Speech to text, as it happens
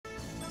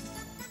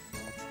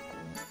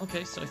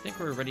Okay, so I think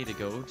we're ready to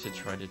go to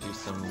try to do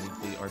some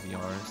weekly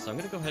RBR. So I'm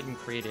gonna go ahead and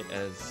create it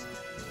as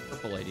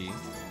purple ID.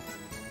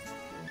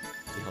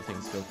 See how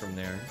things go from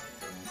there.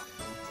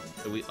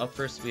 So up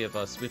first we have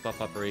a sweep up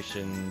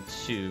operation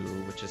 2,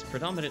 which is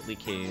predominantly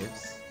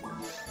caves.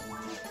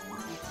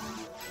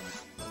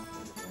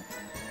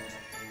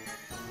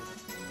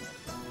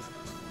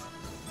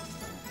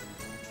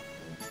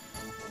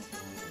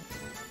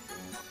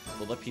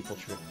 We'll let people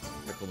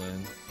trickle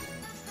in.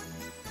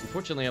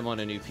 Unfortunately, I'm on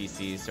a new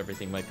PC, so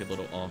everything might be a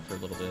little off for a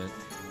little bit.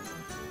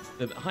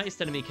 The highest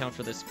enemy count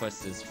for this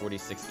quest is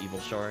 46 evil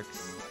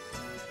sharks.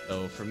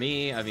 So for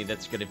me, I mean,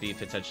 that's going to be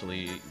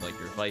potentially like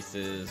your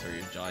Vices or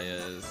your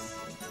Jayas.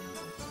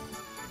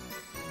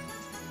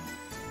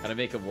 Gotta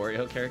make a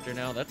Wario character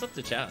now? That's up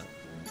to chat.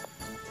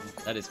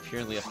 That is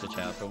purely up to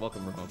chat, but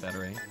welcome Remote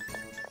Battery.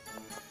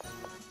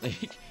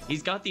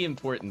 He's got the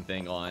important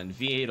thing on,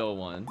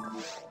 V801.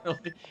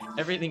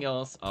 Everything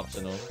else,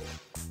 optional.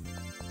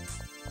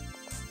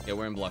 Yeah,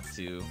 we're in block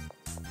 2.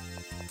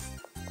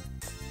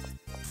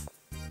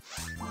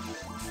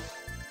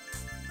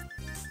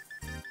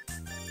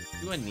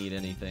 Do I need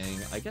anything?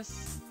 I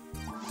guess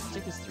I'll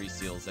take his 3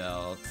 seals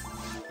out.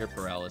 Air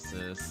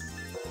paralysis.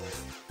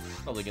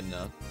 Probably good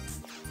enough.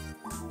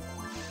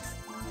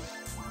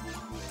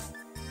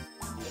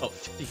 Oh,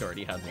 he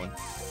already had one.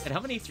 And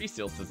how many 3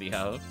 seals does he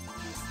have?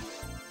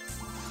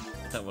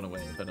 Put that one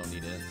away if I don't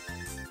need it.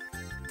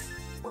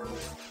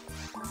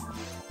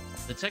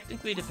 So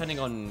technically, depending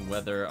on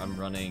whether I'm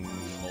running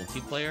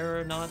multiplayer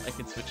or not, I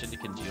can switch into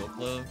Congeal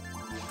Flow.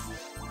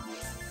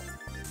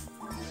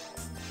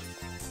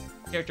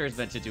 Character is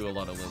meant to do a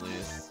lot of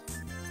lilies.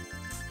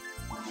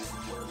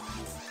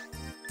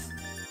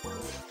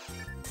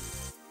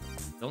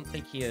 Don't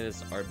think he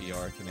has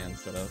RBR command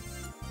set up.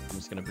 I'm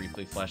just gonna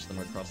briefly flash them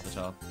across the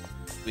top.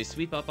 We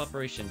sweep up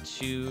Operation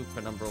 2,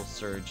 Penumbral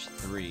Surge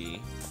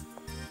 3,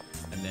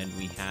 and then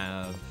we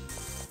have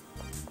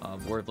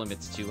War of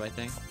Limits 2, I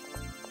think.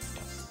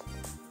 Yes.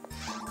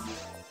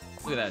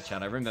 Look at that,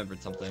 chat. I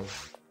remembered something.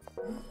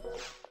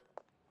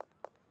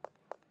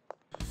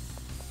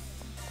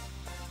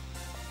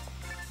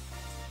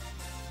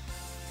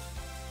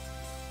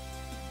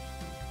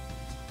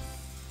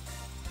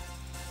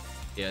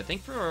 Yeah, I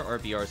think for our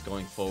RBRs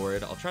going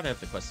forward, I'll try to have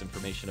the quest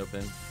information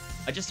open.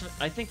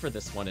 I think for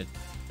this one, it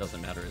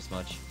doesn't matter as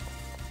much.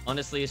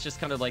 Honestly, it's just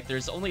kind of like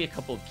there's only a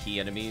couple of key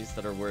enemies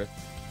that are worth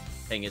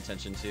paying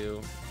attention to.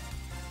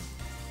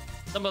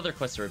 Some other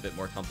quests are a bit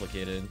more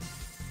complicated.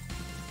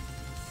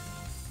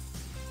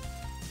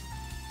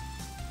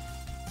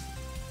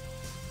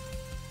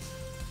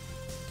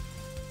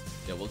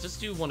 Yeah, we'll just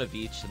do one of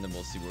each, and then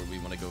we'll see where we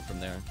want to go from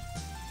there.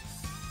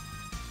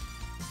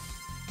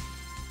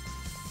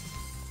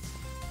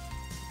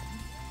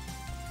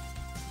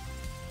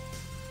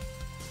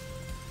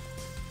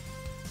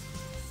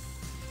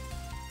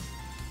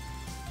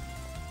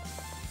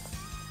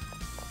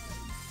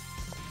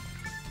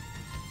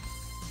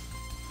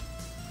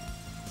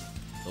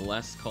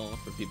 Last call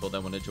for people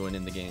that want to join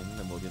in the game,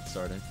 and we'll get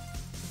started.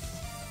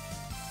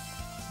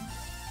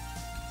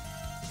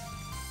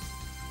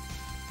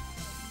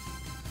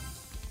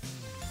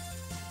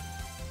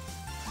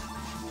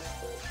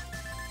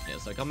 Yeah,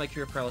 so I got my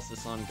Cure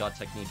Paralysis on, got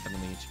Technique,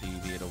 Heavenly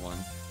HP, V801.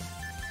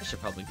 I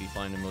should probably be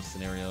fine in most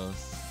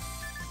scenarios.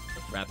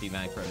 Rappy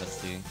Mag for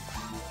MST.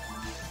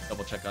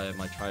 Double check I have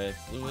my Triad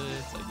Fluids,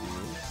 I do.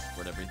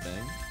 Support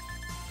everything.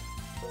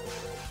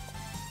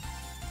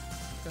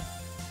 Okay.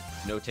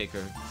 No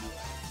taker.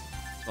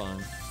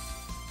 Fine.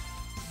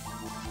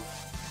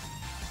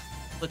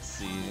 Let's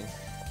see.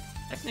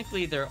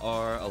 Technically, there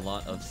are a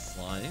lot of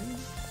slimes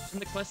in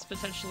the quest,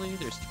 potentially.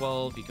 There's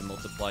 12, you can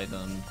multiply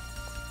them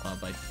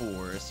by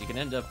 4, so you can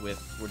end up with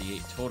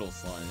 48 total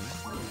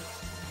slimes.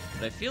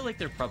 But I feel like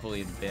they're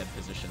probably in bad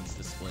positions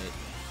to split.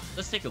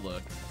 Let's take a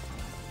look.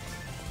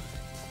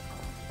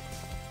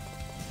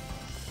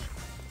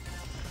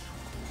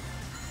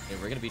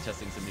 Okay, we're gonna be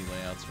testing some new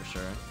layouts for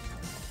sure.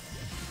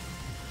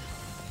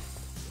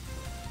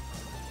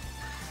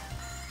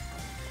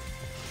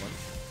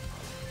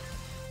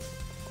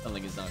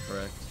 Something is not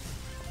correct.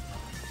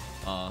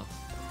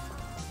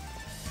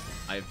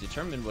 I've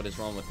determined what is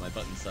wrong with my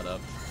button setup.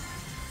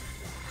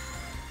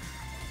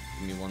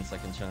 Give me 1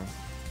 second, chat.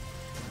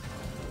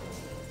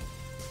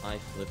 I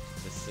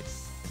flipped the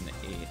 6 and the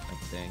 8, I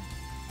think.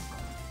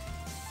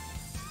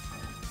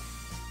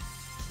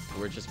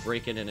 We're just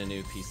breaking in a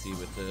new PC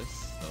with this,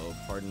 so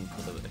pardon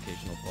for the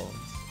occasional pause.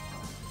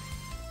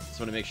 Just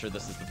want to make sure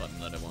this is the button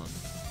that I want.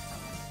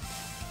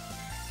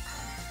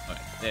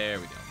 Alright, there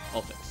we go.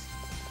 All fixed.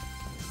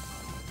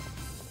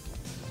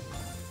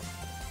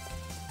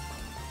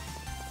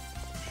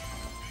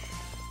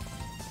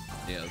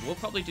 Yeah, we'll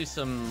probably do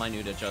some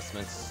minute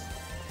adjustments.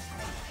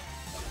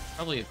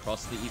 Probably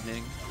across the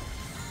evening.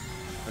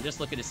 I'm just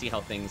looking to see how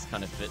things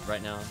kind of fit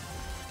right now.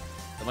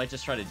 I might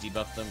just try to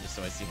debuff them just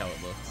so I see how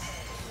it looks.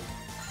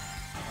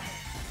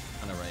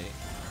 Kinda right.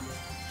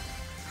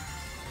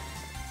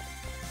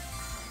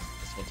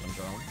 That's what I'm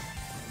drawing.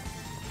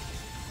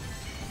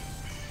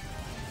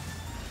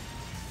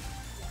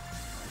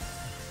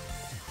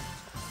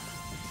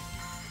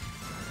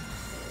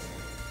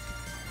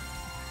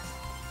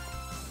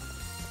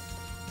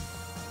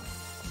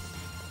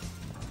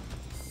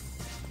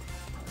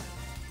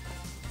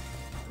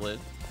 split.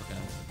 Okay.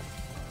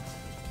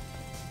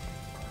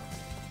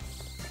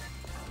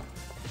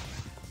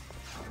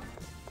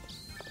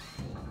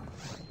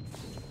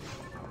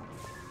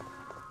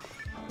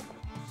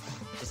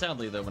 So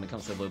sadly, though, when it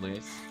comes to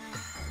lilies,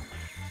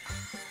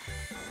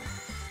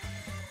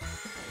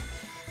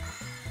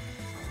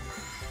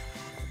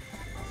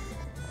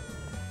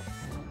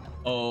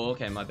 oh,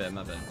 okay, my bad,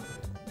 my bad.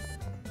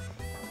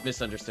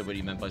 Misunderstood what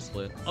you meant by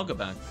split. I'll go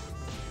back.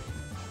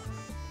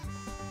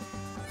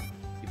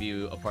 Give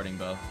you a parting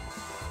buff.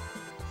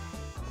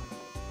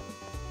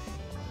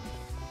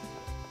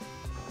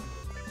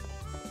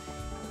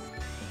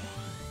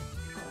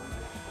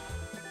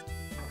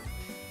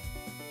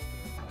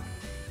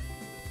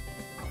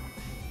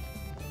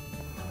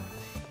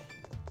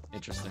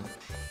 Interesting.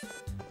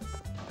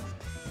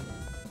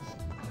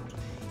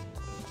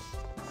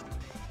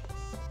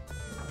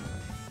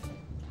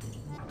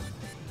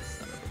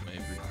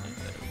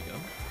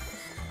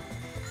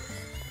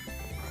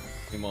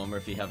 Meanwhile,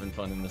 Murphy having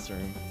fun in this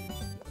room.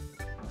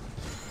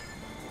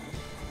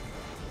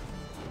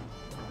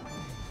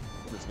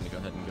 I'm just gonna go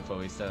ahead and go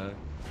forward stack.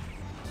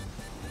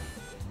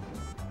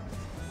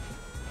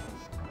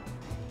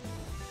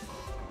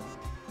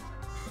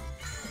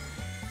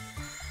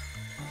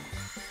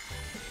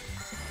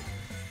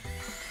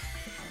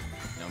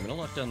 Now I'm gonna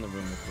lock down the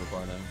room with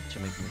Robardo to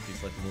make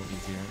Murphy's life a little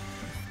easier.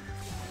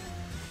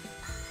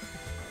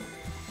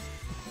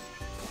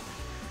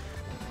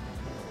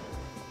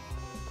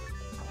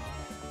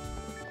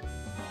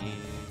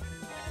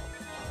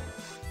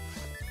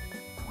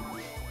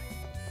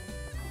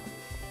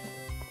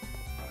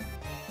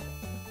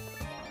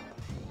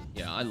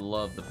 I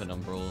love the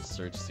Penumbral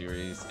Surge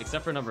series,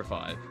 except for number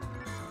 5.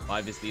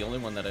 5 is the only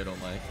one that I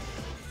don't like.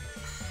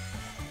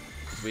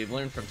 As we've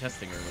learned from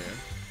testing earlier.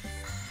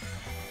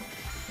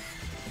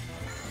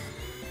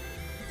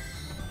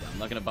 Yeah, I'm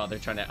not gonna bother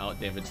trying to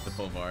out-damage the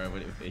Povar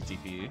with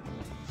ATP.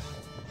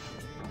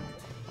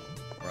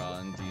 Raw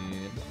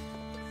indeed.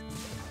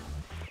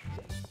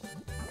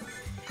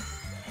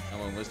 That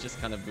one was just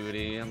kind of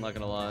booty, I'm not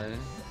gonna lie.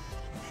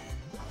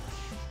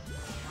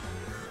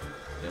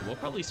 Yeah, we'll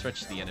probably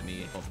stretch the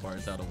enemy health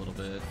bars out a little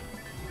bit.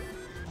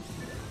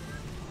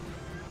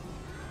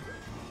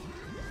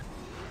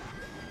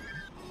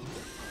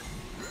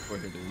 Or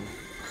to do.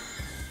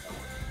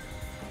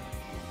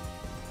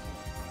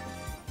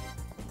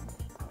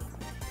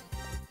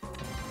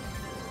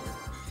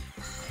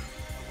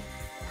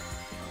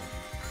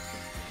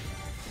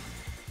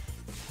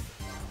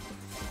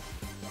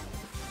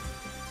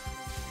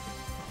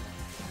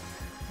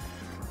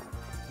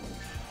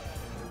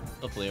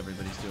 Hopefully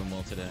everybody's doing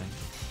well today.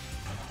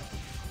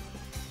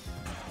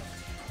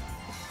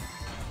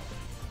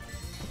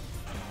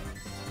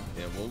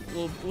 Yeah,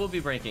 we'll be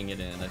breaking it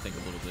in, I think, a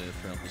little bit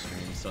throughout the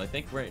stream. So I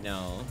think right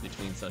now,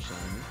 between sessions,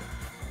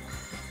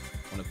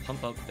 I want to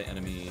pump up the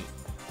enemy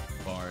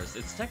bars.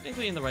 It's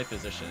technically in the right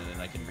position,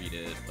 and I can read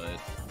it, but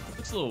it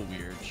looks a little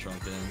weird,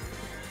 shrunken.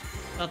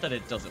 Not that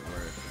it doesn't work,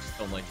 I just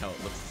don't like how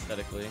it looks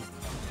aesthetically.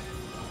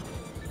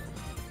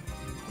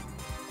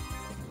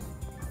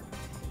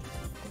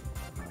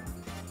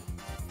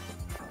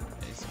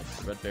 Okay, so it's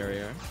the red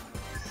barrier.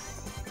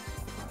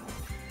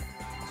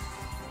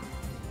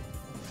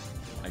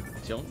 I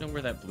don't know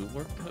where that blue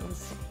warp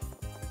goes.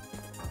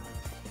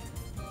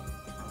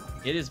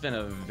 It has been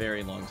a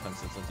very long time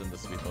since I've done the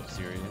Sweep Up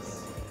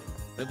series.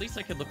 But at least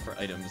I could look for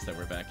items that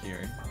were back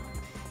here.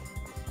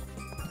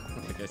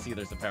 Like I see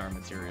there's a power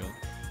material.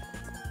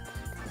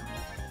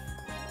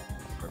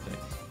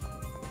 Perfect.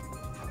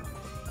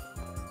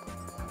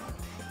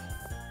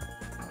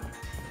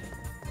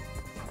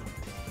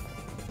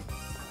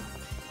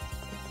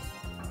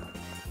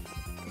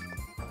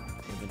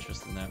 I have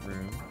interest in that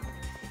room.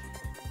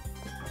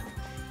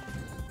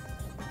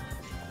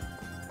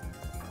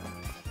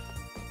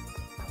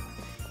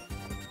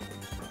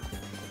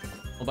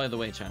 Oh, by the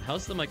way, chat,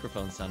 how's the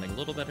microphone sounding? A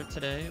little better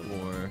today,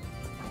 or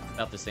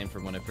about the same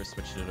from when I first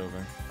switched it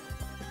over?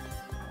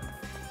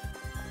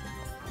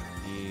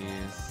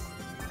 These...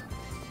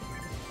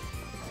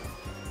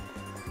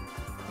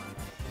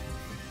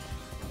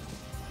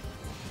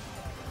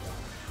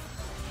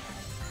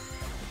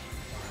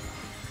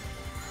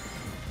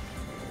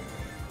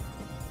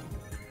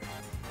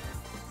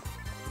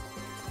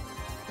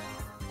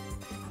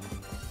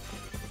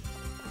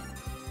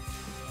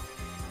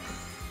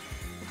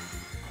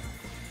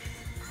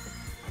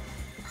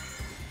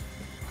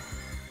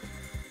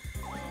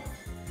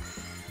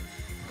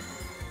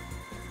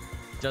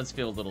 It does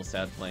feel a little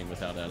sad playing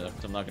without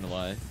Adept, I'm not gonna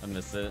lie. I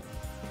miss it.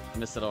 I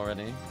miss it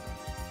already.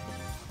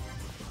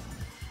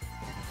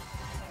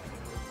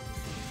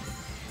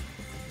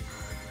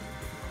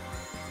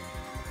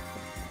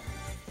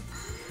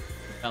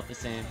 About the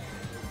same.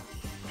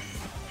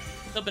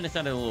 Hoping it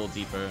sounded a little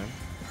deeper.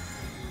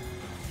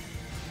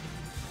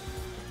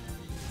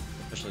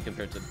 Especially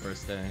compared to the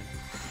first day.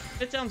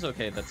 If it sounds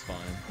okay, that's fine.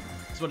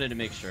 Just wanted to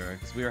make sure,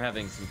 because we were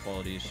having some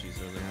quality issues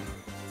earlier.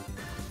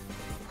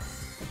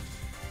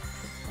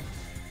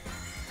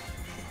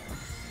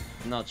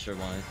 I'm not sure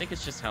why. I think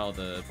it's just how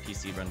the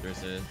PC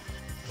renders it.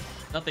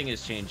 Nothing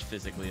has changed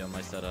physically on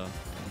my setup,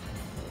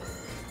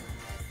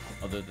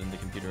 other than the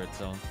computer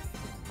itself.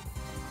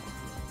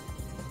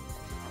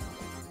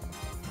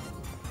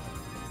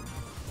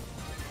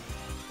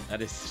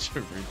 That is such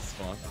a rude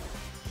spawn.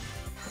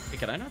 Hey,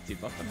 can I not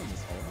debuff them in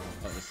this hole?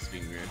 Oh, this is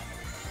being weird.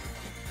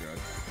 Drug.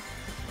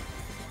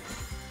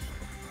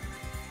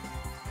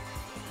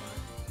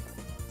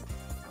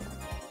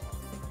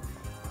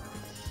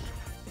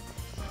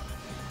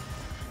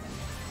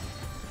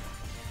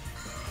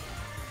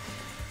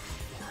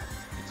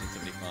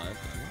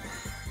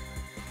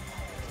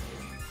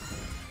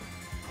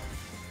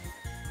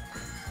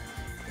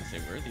 Say,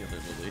 where are the other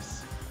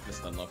lilies?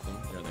 Just unlock them.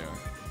 There they are.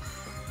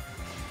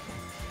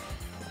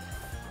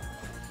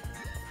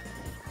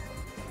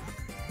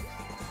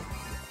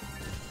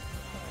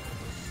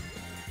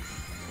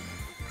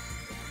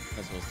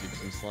 As well as do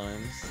some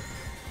slimes.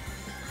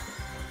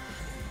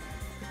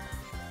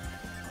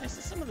 Yeah,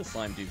 so some of the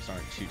slime dupes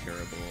aren't too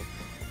terrible.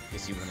 I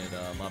guess you wanted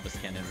Lava's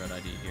Cannon Red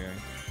ID here.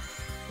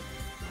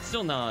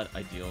 Still not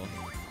ideal.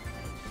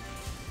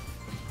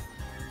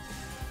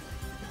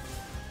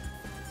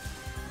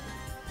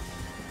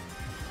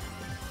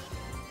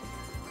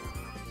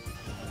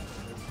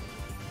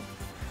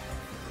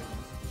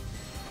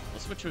 I'll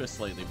switch to a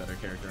slightly better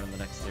character in the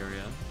next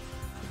area.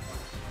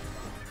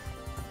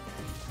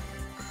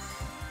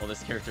 Well,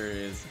 this character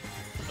is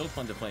so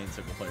fun to play in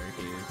single player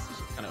caves.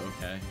 It's kind of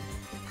okay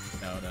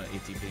without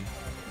ATP.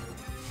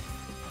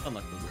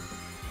 Unlucky.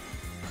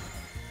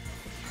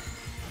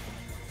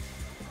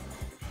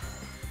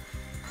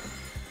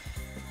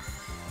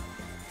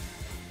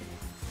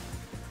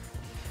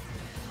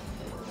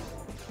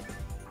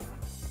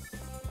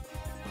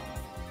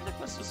 The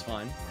quest was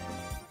fine.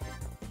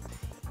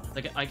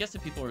 Like, I guess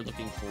if people are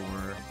looking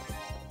for,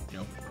 you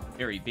know,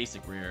 very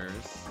basic rares,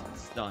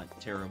 it's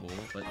not terrible,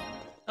 but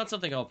not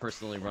something I'll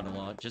personally run a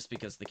lot, just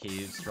because the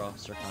caves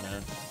drops are kind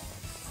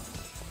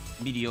of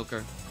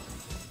mediocre.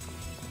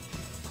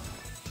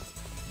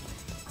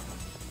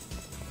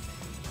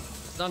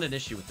 It's not an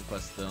issue with the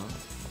quest, though.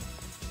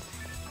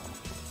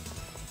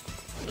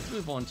 Let's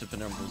move on to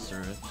Penumbral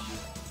Surge,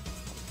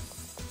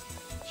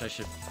 which I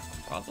should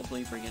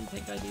probably bring in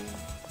Pink ID.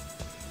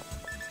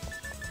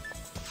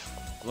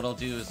 What I'll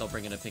do is I'll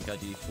bring in a Pink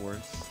ID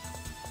Force.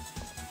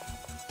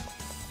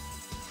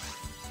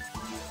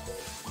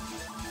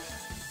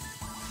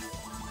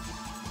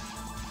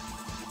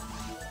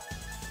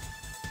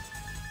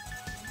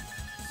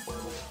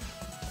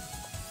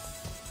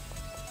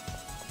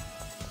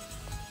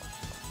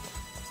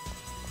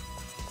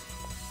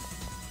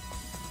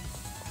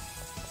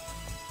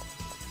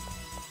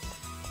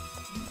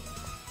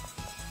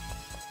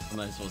 I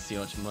might as well see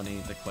how much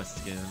money the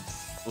quest gives.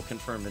 We'll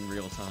confirm in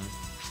real time.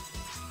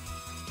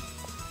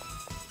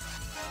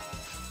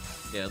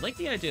 Yeah, I like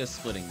the idea of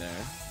splitting there.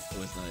 It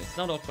was nice.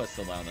 Not all quests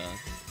allow that.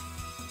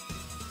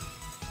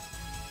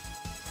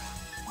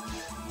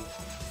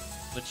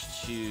 Switch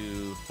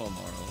to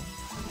Fomarl.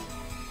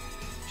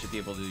 Should be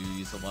able to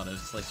use a lot of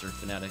Slicer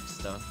Fanatic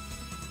stuff.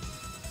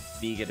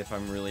 Vegan if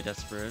I'm really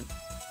desperate.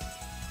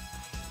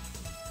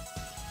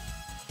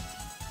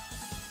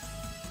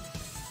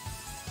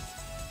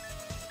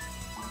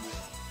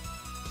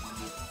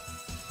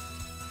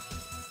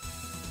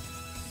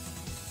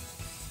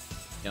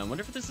 Yeah, I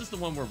wonder if this is the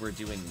one where we're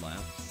doing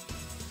laps.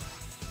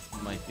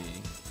 It might be.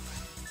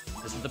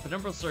 Because the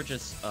Penumbral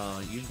Surges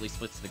usually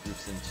splits the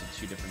groups into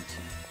two different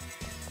teams.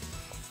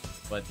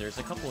 But there's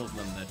a couple of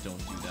them that don't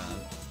do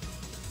that.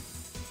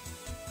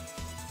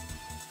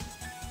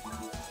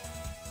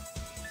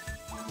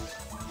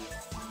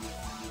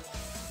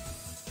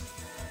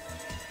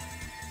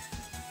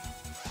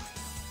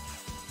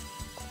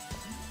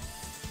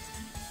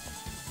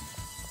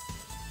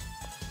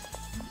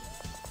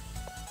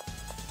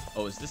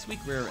 Oh, is this week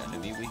Rare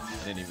Enemy Week?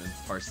 I didn't even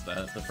parse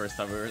that the first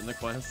time we were in the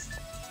quest.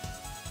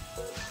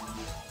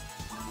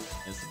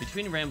 And so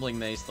between Rambling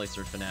May,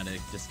 Slicer Fanatic,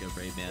 Disco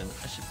Brave Man,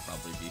 I should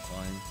probably be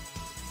fine.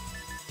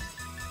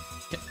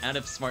 Out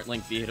of Smart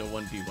Link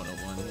B801,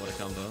 B101, what a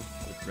combo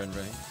with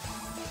Renray.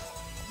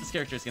 This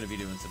character is going to be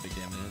doing some big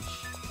damage.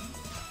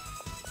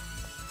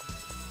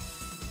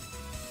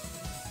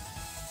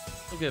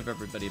 We'll give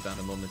everybody about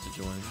a moment to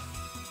join.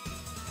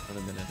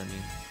 1 minute, I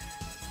mean.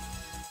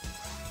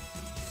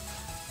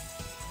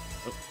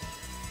 Oh.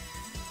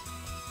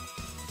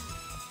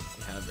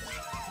 We have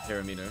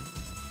Ertamperometer.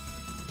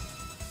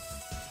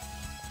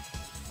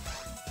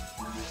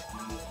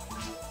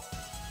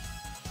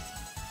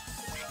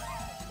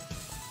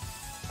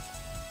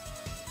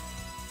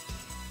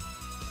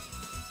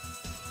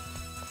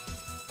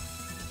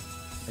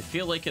 I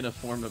feel like in a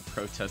form of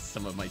protest,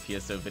 some of my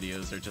PSO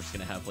videos are just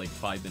gonna have like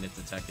 5 minutes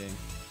of teching.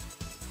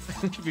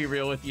 To be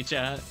real with you,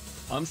 chat.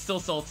 I'm still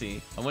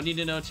salty. I want you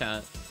to know,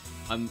 chat.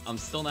 I'm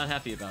still not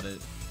happy about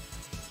it.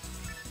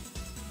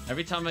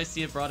 Every time I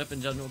see it brought up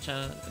in general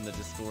chat in the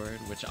Discord,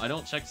 which I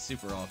don't check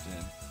super often,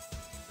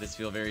 I just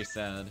feel very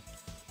sad.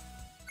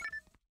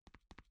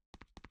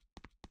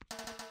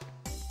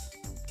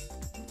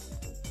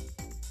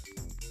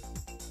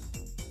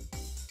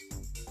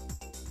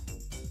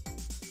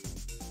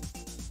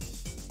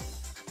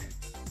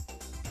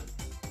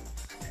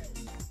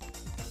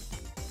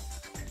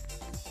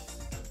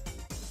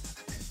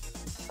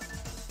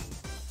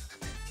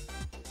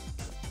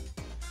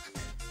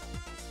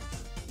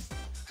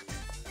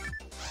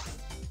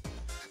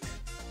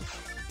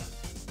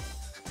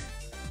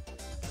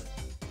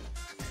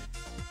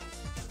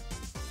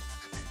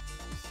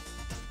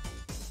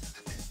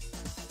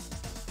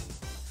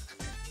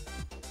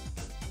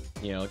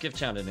 Yeah, I'll give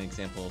chat an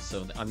example.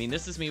 So, I mean,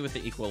 this is me with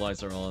the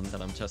equalizer on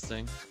that I'm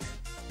testing.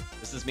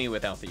 This is me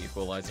without the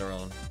equalizer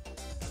on.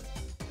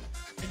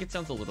 I think it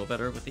sounds a little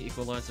better with the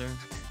equalizer.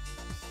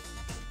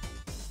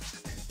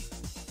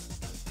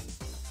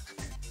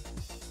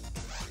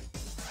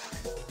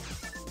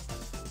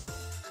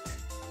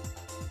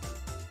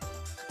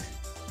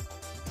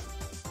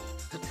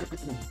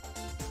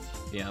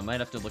 Yeah, I might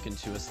have to look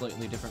into a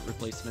slightly different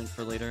replacement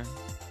for later.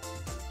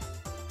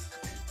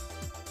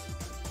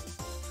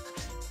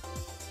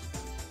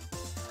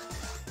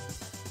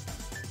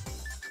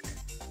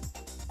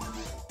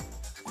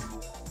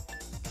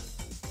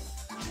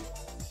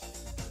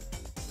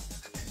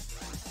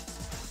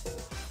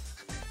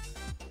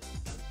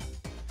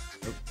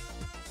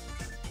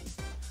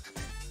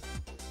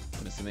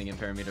 I'm assuming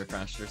ertamperometer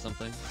crashed or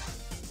something.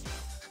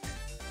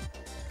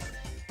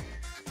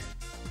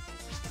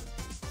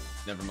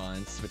 Never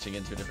mind, switching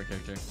into a different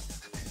character.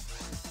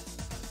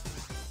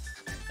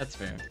 That's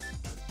fair.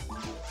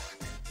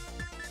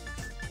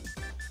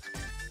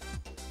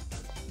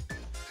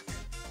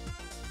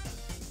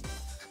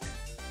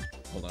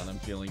 Hold on, I'm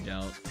feeling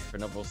doubt.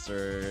 Renewable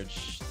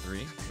Surge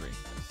 3?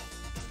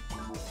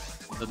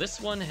 So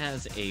this one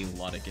has a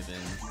lot of givens.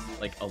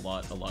 Like, a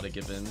lot of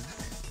givens.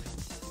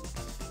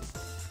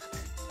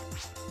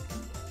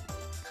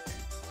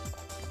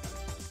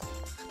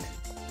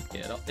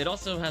 Yeah, it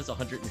also has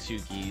 102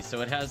 keys,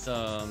 so it has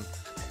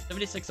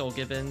 76 all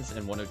givens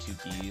and 102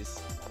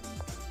 keys.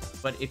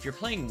 But if you're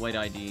playing White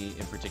ID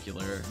in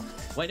particular,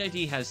 White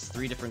ID has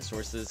 3 different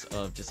sources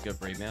of Disco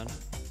Braveman.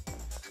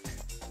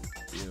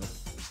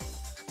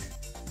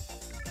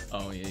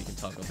 Oh yeah, you can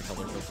talk about the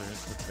color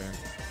filters, that's fair.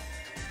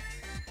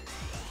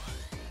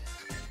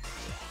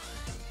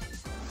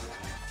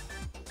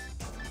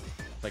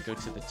 If I go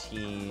to the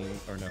team,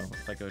 or no,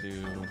 if I go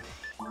to...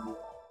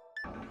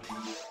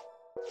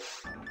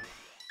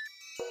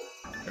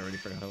 I already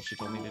forgot how she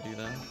told me to do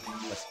that.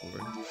 Press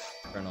forward.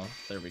 Turn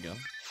off. There we go.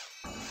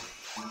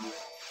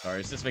 Sorry,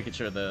 it's just making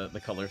sure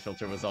the color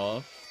filter was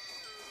off.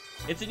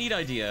 It's a neat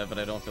idea, but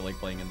I don't feel like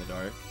playing in the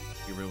dark,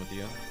 to be real with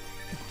you.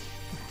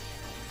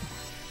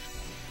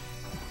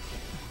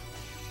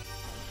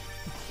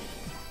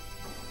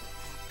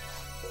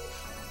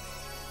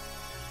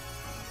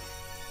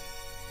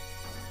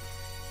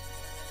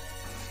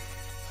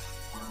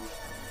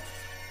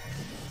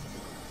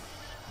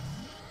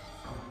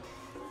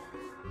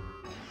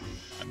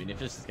 I mean, if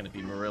this is gonna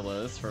be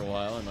Marillas for a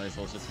while, I might as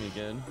well just sneak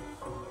in.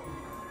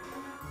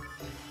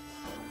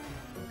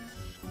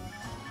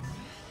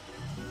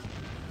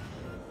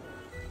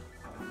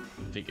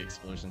 Big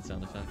explosion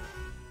sound effect.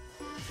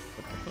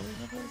 What Gapoe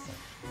level is that?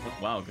 Oh,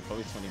 wow,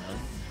 Gapoe's 29.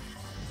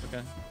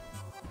 Okay.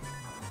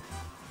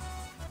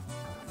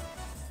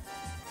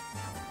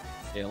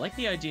 Yeah, I like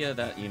the idea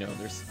that, you know,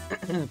 there's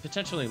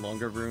potentially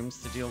longer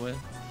rooms to deal with.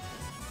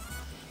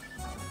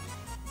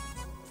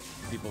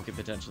 People could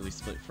potentially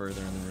split further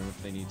in the room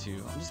if they need to.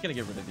 I'm just gonna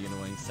get rid of the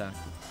annoying sack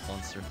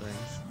monster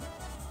things.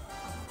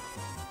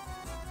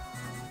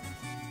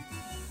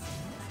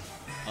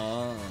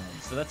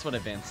 So that's what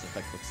advanced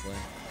effect looks like.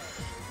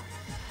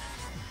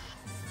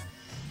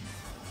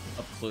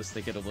 Up close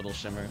they get a little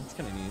shimmer. It's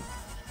kind of neat.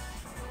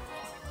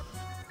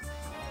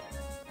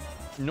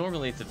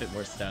 Normally it's a bit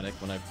more static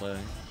when I play.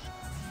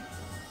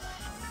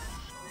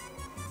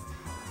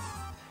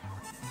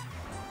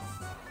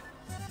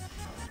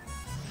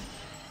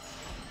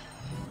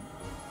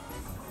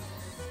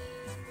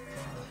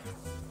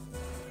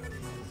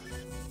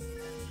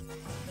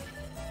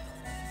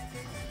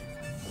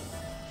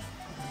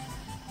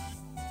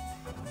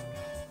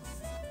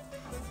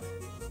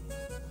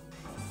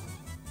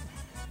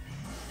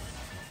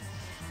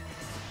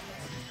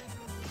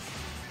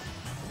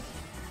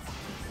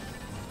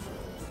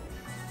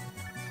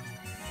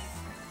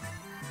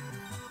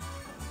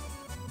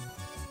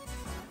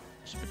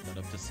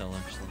 To sell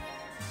actually.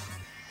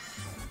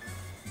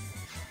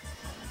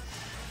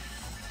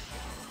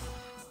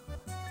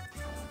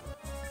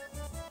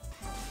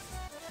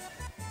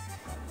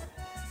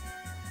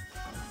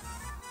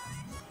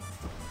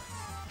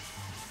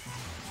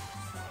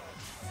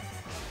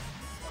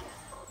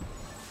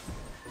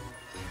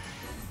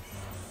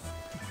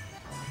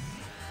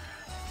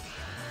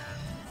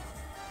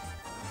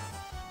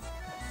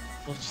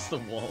 Well, just the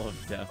wall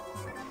of death,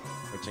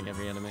 approaching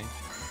every enemy.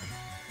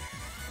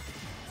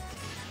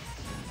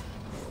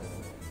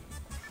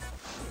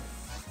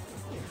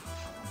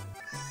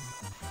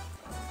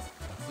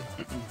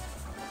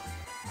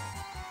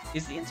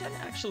 Is the intent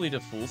actually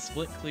to full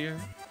split clear?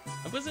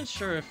 I wasn't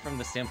sure if from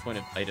the standpoint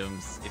of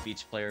items, if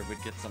each player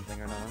would get something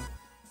or not.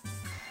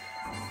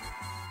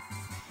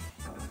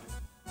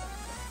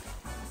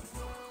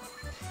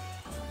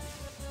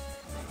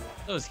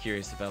 I was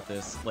curious about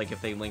this, like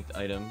if they linked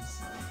items.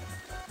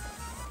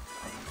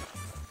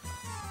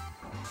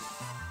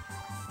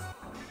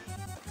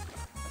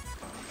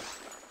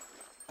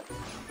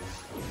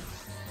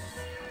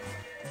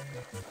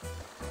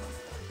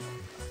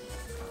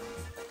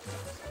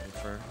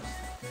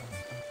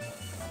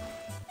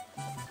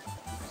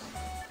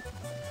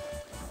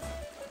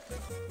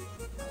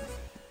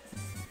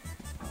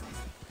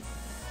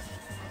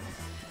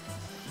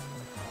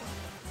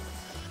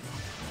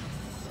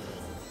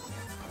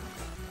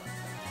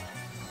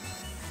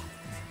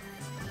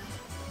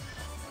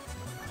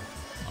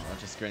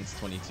 Grant's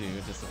 22,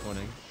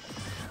 disappointing.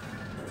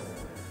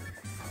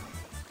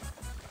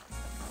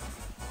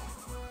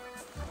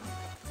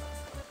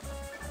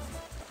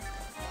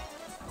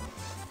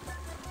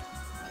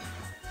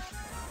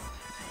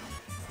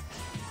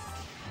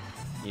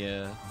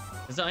 Yeah.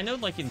 Because I know,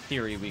 like, in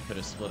theory we could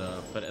have split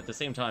up, but at the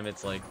same time,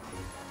 it's like,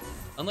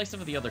 unlike some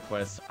of the other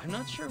quests, I'm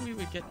not sure we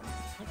would get...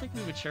 I don't think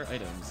we would share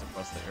items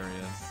across the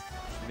areas.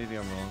 Maybe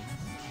I'm wrong.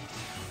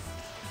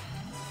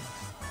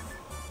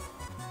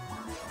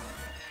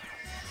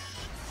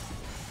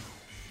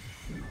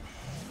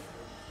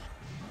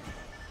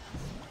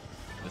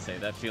 To say,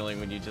 that feeling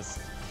when you just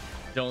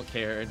don't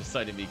care and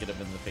decide to beat him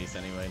in the face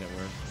anyway and it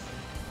works.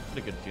 What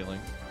a good feeling.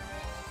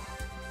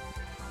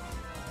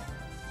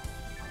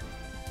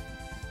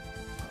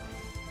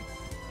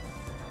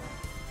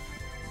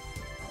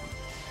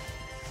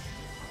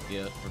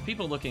 Yeah, for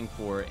people looking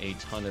for a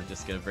ton of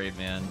Disco Brave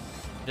Man,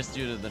 just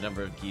due to the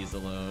number of keys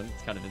alone,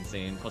 it's kind of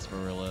insane, plus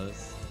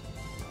Marillas.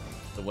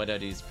 The Wet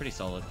Eddy's pretty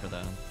solid for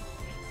them.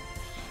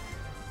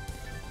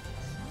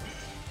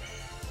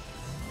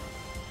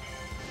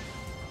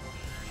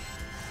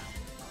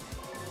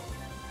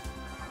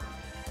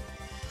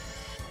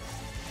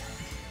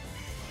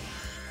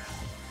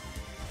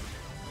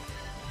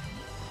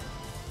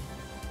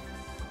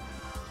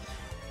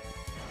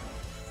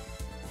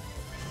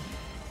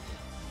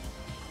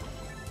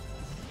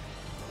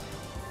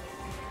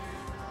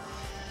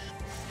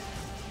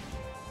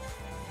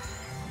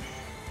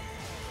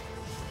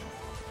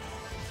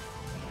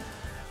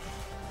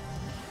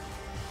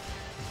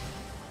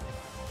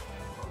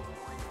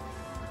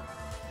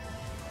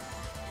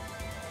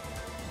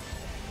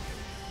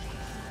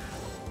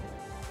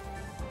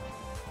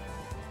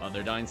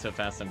 They're dying so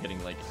fast I'm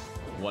getting like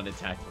one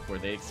attack before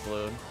they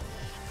explode.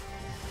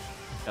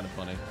 Kind of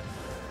funny.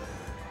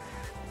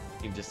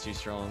 Team just too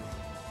strong.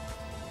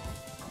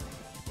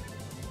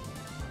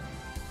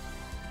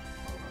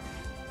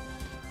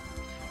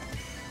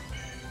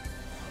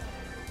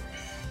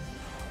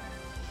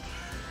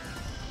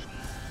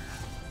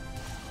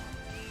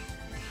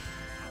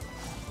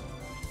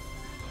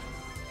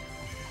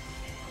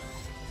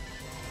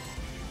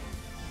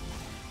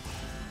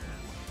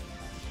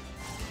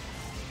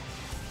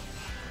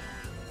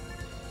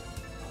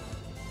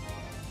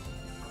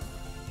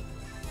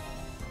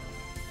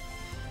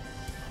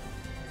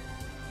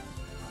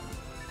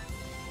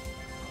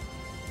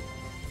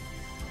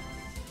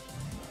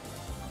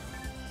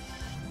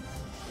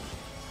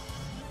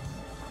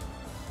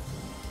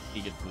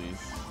 Eat, please.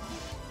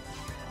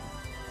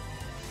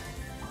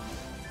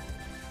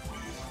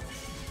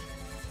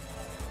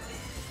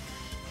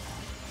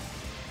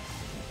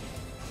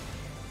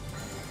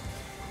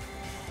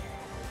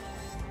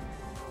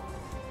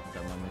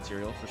 Got my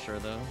material for sure,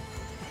 though.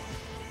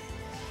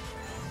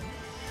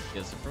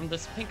 Yeah, so from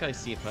this pink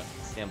IC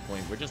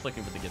standpoint, we're just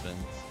looking for the Gibbons.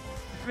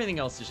 Everything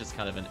else is just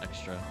kind of an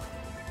extra.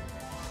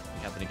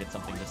 We happen to get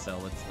something to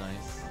sell, it's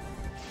nice.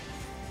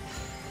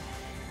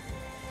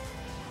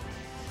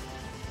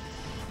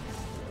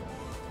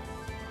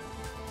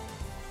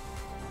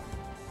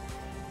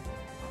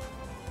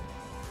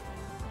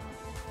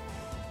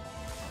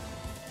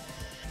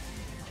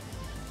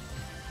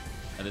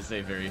 That is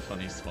a very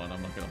funny spawn,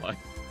 I'm not gonna lie.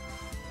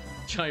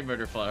 Giant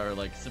murder flower,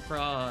 like,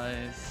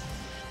 surprise!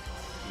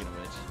 Speaking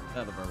of which,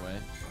 out of our way.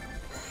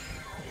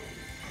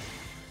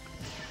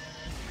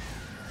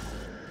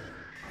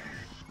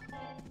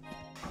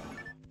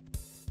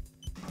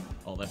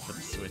 All that for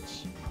the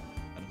Switch.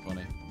 Kind of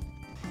funny.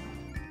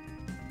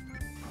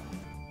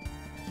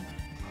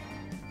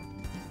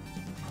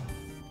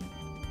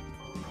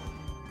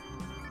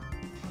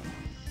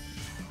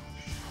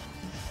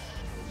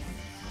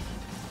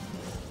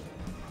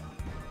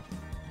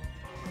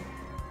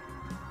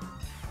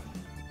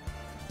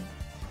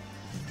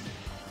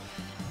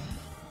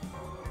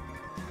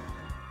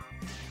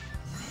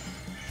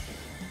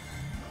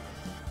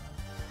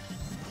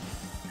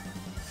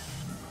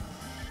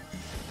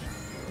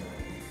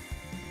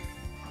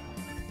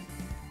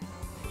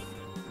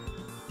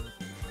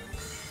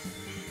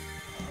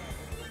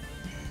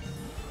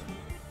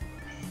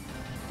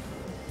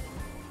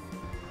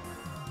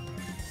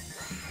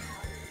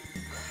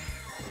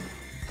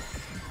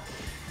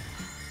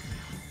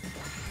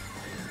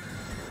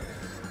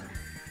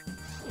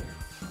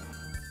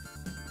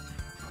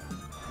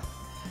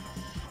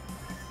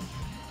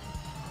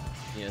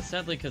 Yeah,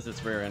 sadly, because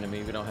it's rare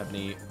enemy, we don't have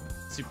any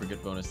super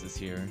good bonuses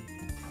here.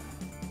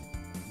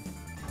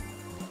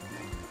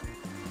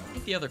 I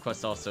think the other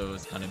quest also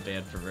is kind of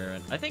bad for rare.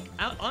 I think,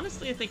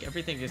 honestly, I think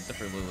everything except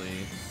for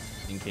Lily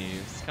in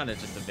caves kind of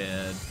just a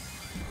bad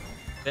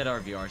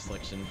RBR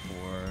selection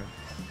for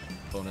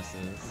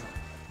bonuses.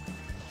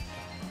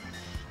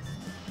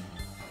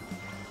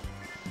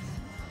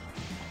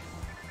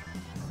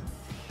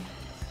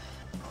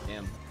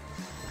 Damn.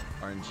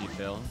 RNG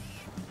fail.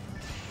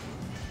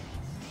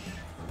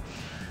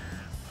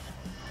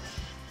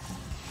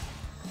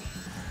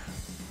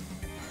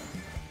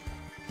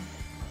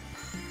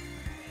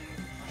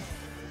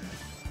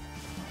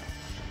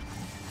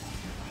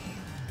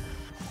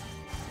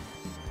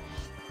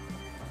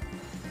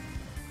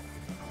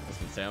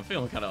 say, I'm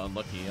feeling kind of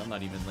unlucky. I'm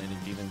not even landing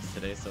demons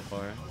today so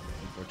far.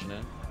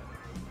 Unfortunate.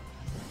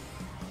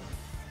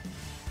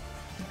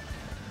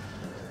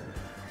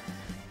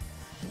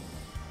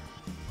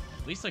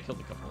 At least I killed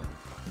a couple.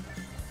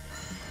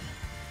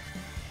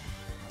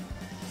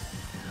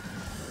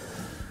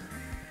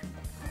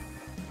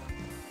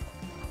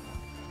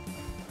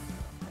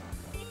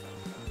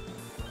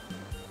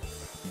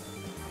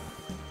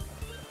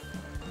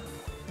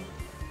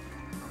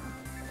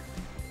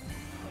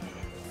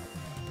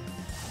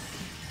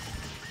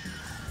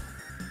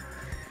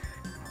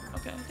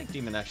 Okay, I think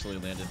Demon actually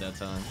landed that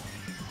time.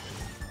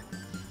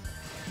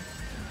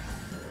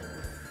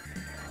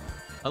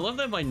 I love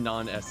that my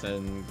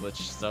non-SN glitch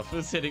stuff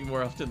was hitting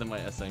more often than my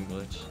SN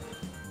glitch.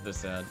 So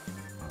sad.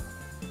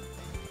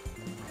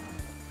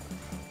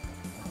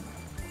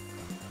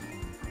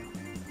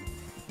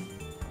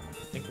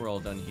 I think we're all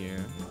done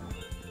here.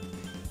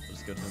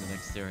 Let's go to the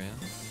next area.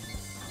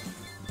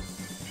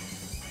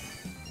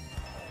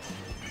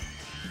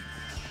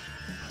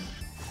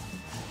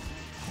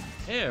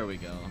 There we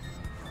go.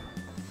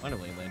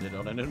 Finally landed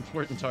on an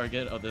important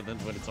target other than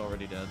when it's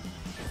already dead.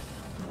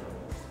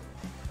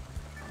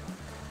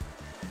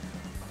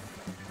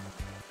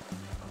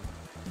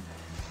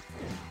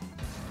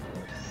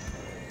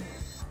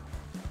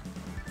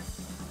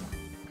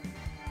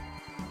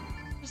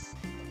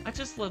 I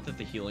just love that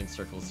the healing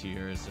circles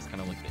here is just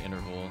kind of like the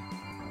interval.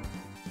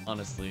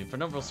 Honestly, for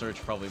Numberal Surge,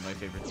 probably my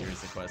favorite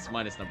series of quests,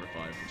 minus number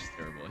 5, which is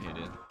terrible, I hate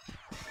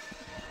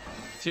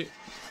it.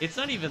 It's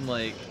not even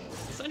like,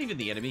 it's not even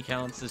the enemy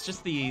counts, it's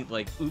just the,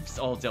 like, oops,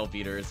 all Del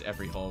beaters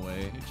every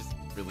hallway. It's just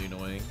really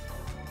annoying.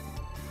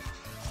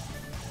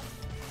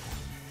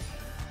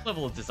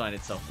 Level of design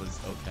itself was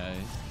okay.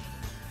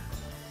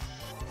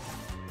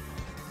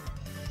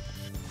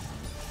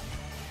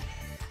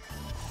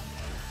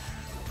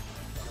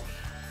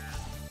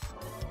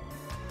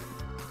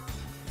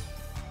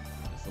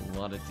 There's a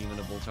lot of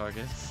demonable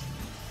targets.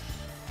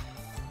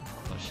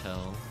 Flush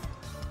hell.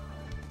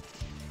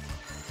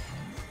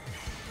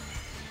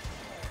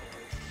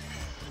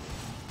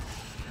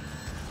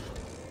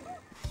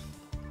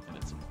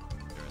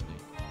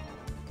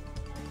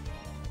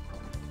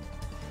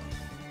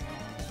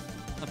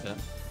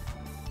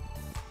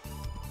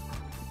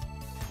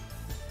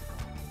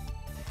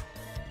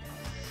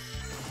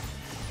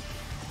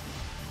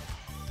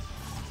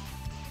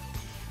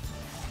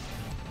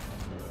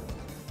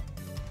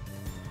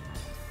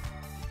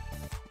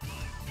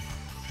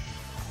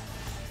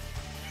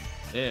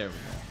 There we go.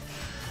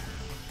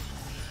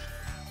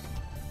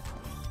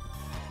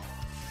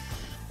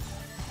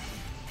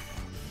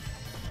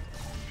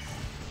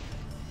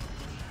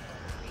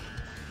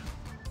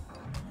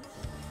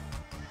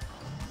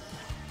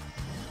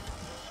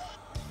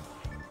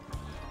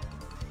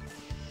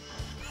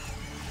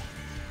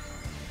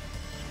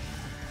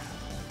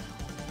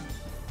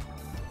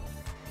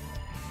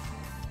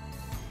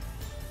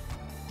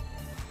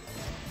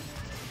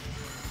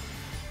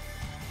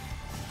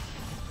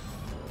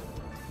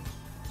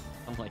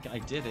 I'm like, I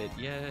did it,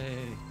 yay!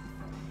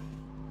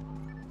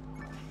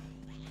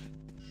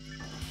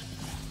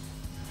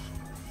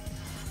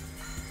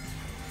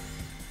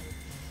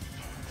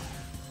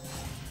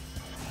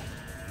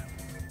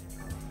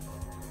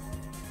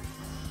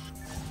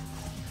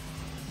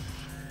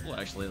 We'll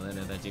actually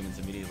landed that demons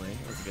immediately.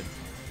 That was a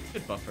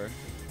good buffer.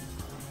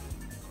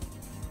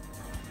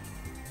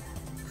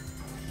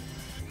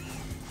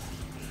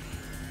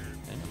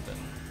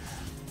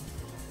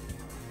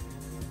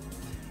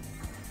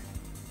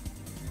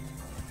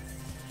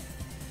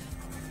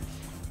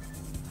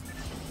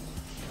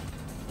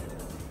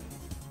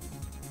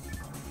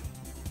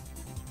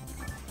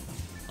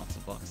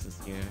 Boxes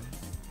here.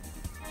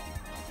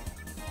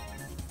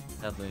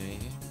 Sadly,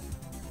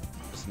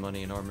 just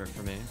money and armor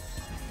for me.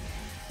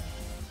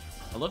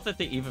 I love that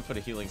they even put a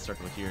healing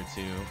circle here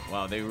too.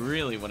 Wow, they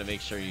really want to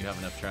make sure you have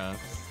enough traps.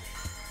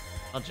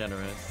 How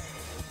generous.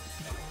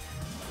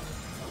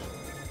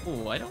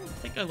 Ooh, I don't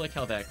think I like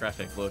how that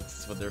graphic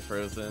looks when they're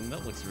frozen.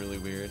 That looks really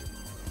weird.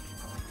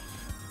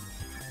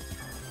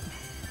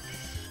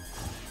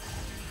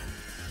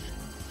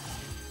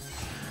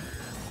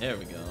 There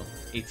we go.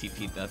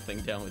 ATP'd that thing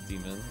down with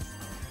demons.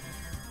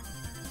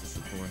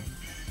 Support.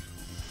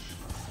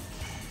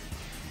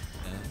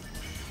 Yeah.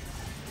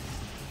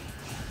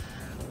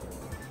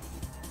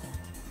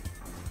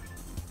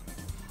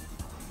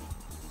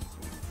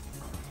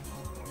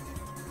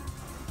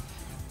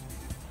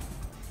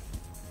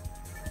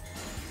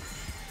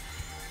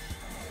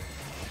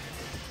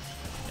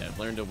 Yeah, I've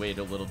learned to wait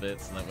a little bit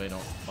so that way I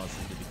don't cause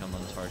them to become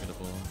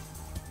untargetable.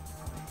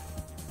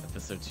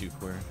 Episode 2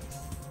 quirks.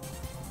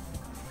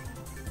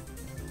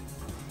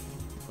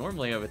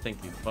 Normally I would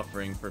think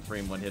buffering for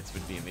frame 1 hits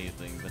would be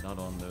amazing, but not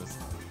on those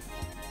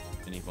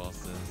mini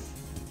bosses,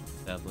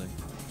 sadly.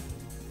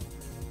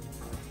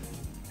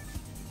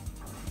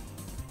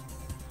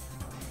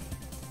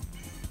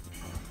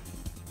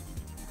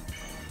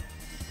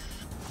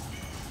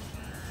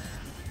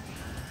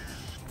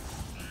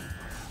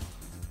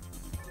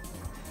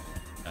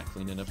 Back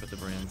cleaning up with the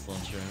Brand's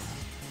launcher.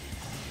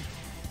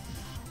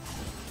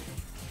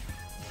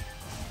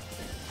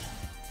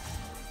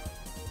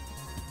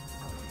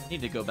 Need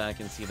to go back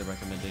and see the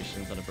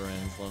recommendations on a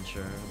Baran's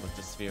launcher, look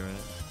to sphere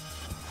it.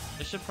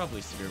 I should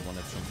probably sphere one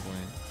at some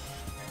point.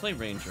 Play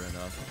Ranger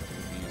enough, but it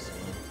would be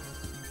useful.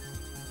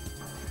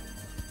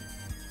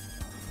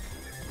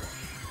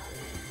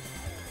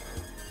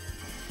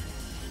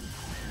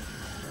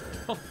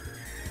 Oh,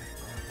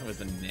 that was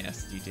a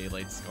nasty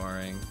daylight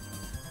scarring.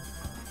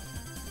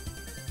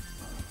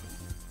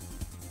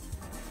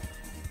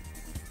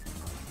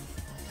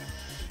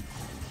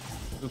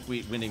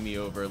 Hoopwheat winning me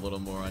over a little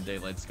more on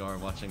Daylight Scar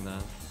watching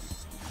that.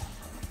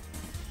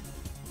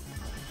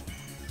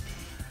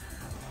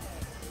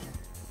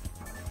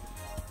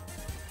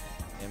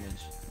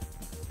 Damage.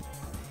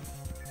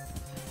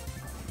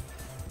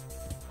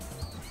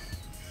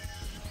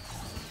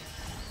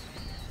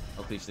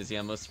 HellCleave says,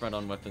 yeah, most spread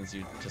on weapons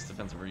you just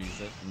defensive or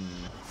use it.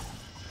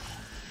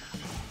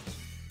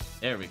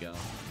 There we go.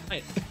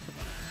 I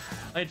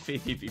had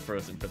faith he'd be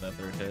frozen for that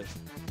third hit.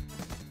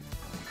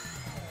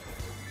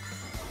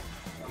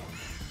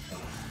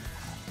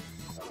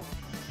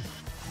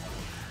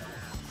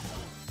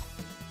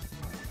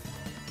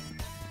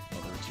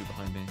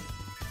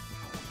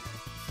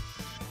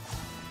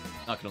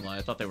 Not gonna lie,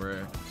 I thought they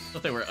were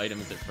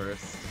items at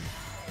first.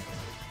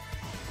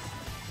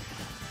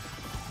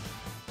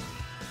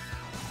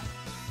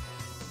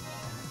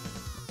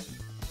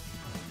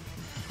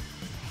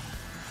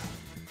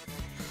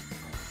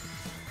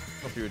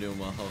 Hope you were doing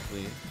well,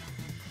 hopefully.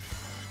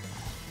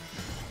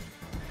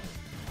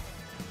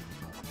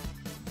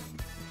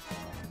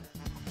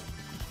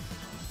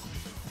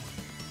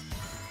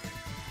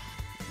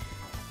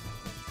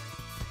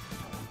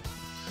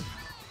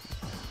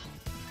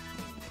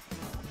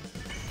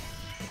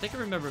 I think I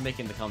remember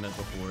making the comment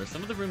before,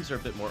 some of the rooms are a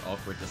bit more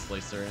awkward to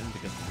slice her in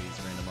because of these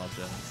random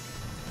objects.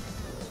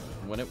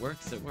 When it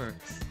works, it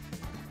works.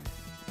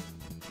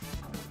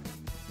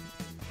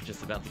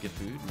 Just about to get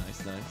food,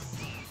 nice, nice.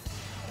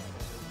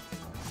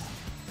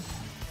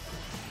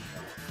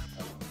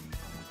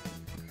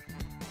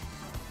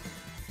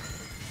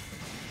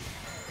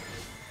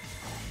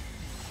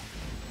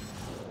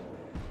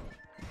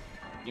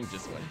 You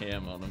just went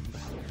ham on him.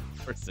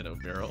 Or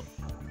Sinnoh barrel.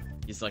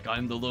 He's like,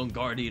 I'm the lone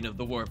guardian of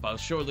the warp, I'll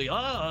surely...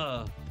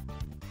 Ah!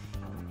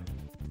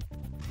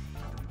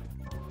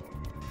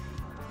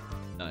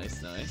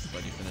 Nice, nice.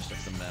 Glad you finished up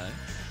some mags.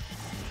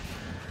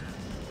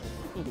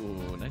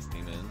 Ooh, nice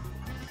demon.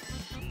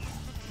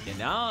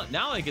 Yeah,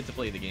 now I get to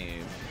play the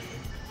game.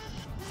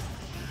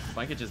 If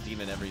I could just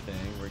demon everything,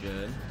 we're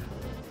good.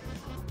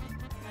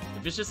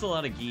 If it's just a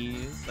lot of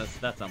geese,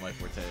 that's not my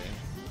forte.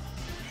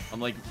 I'm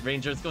like,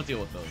 Rangers, go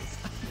deal with those.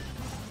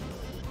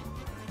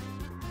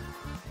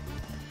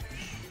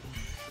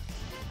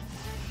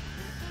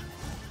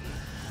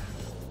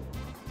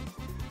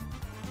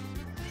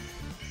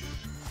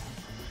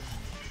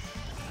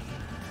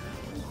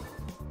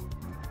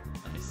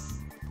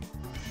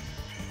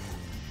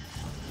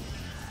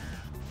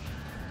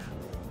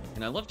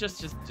 And I love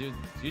just due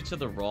to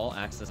the raw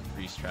access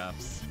freeze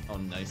traps, how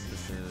nice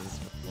this is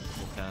with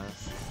multiple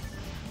casts.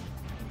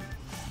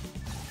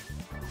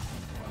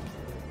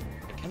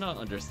 I cannot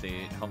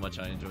understate how much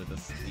I enjoy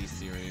these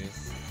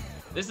series.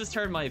 This has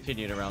turned my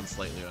opinion around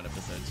slightly on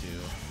episode 2.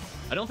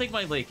 I don't think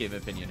my late game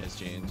opinion has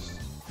changed.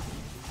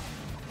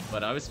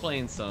 But I was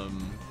playing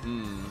some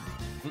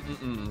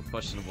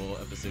questionable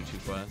episode 2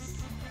 quests.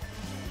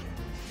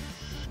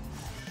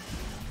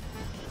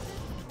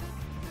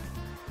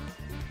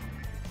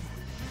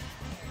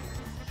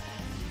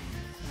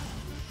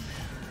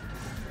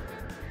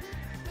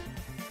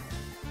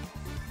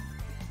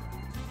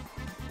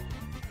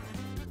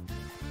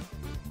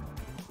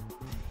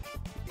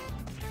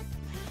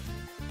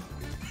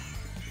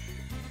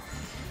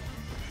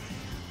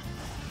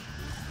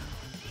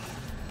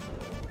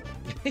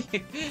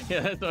 Yeah,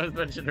 that's what I was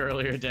mentioning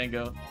earlier,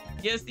 Dango.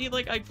 Yeah, see,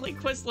 like, I play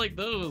quests like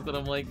those, and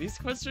I'm like, these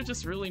quests are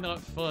just really not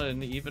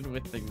fun, even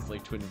with things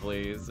like Twin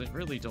Blaze. I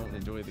really don't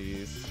enjoy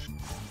these.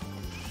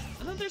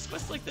 And then there's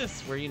quests like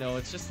this, where, you know,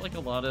 it's just like a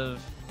lot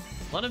of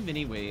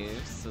mini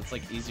waves, so it's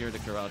like easier to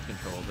crowd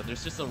control, but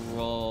there's just a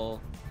raw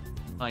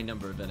high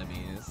number of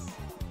enemies.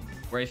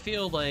 Where I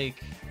feel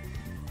like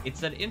it's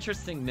that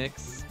interesting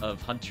mix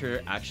of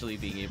Hunter actually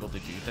being able to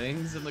do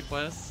things in the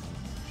quest,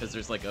 because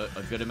there's like a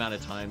good amount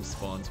of time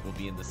spawns will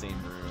be in the same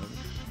room.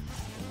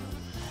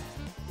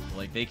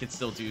 Like they could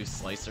still do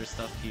slicer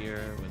stuff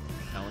here with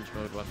the challenge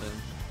mode weapon.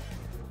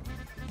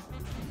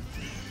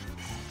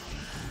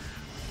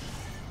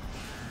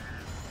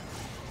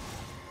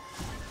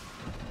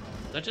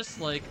 I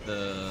just like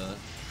the...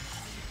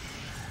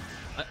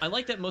 I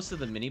like that most of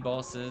the mini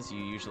bosses you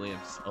usually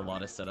have a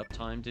lot of setup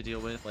time to deal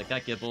with. Like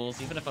that Gibbles,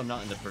 even if I'm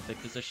not in the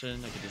perfect position,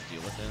 I could just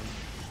deal with him.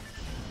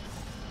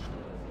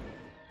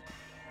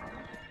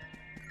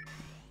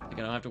 Like,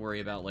 I don't have to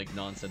worry about, like,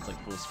 nonsense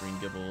like full-screen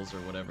Gibbles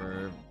or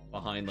whatever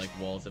behind, like,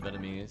 walls of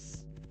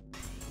enemies.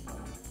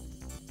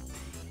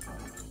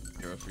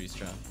 Hero freeze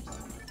traps.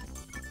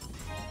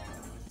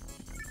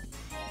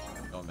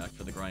 Going back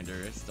for the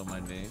grinders, don't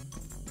mind me.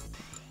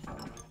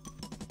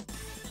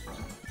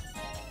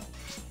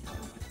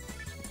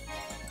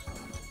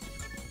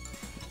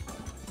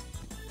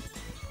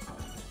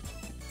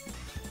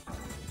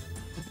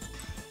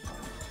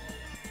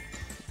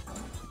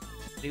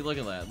 See, look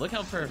at that. Look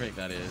how perfect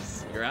that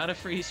is. You're out of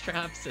freeze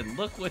traps, and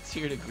look what's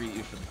here to greet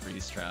you for the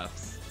freeze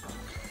traps.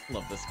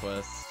 Love this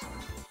quest.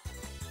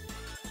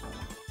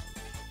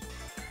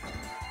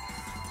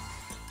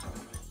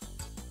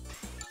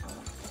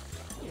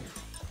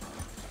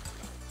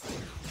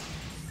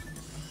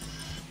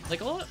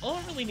 Like, all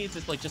it really needs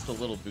is, like, just a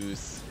little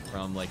boost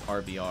from, like,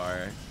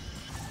 RBR.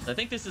 I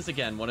think this is,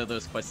 again, one of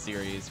those quest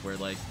series where,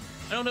 like,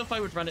 I don't know if I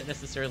would run it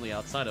necessarily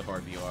outside of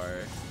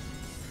RBR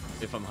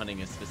if I'm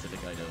hunting a specific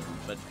item,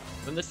 but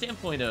from the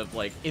standpoint of,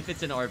 like, if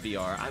it's an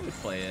RBR, I would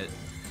play it.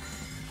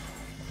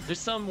 There's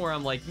some where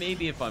I'm like,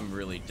 maybe if I'm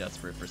really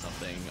desperate for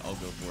something, I'll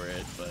go for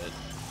it, but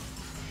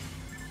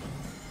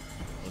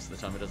most of the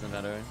time it doesn't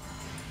matter.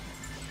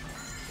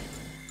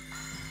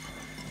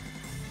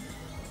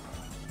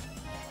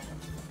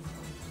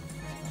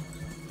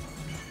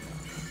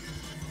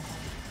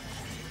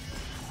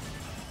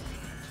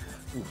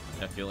 Ooh,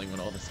 that feeling when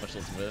all the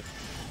specials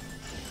whiff.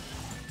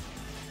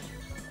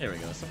 There we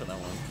go, stop at that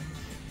one.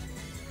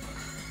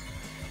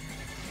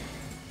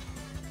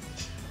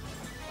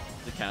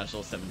 The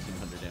casual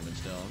 1700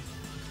 damage down.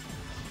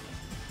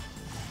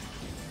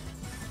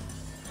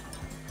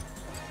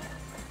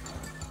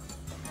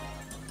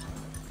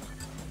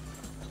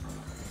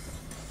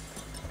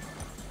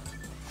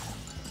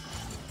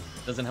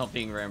 Doesn't help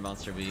being rare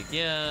monster week.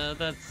 Yeah,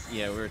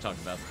 we were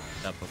talking about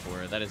that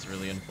before. That is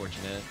really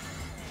unfortunate.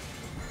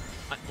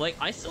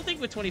 I still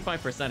think with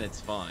 25% it's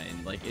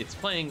fine. Like, it's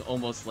playing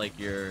almost like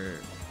you're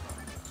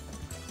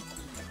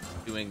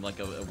doing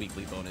like a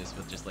weekly bonus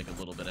with just like a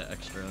little bit of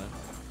extra.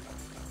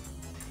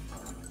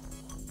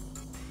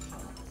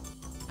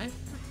 I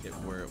forget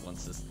where it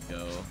wants us to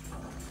go.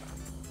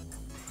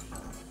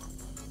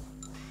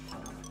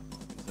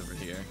 It's over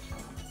here.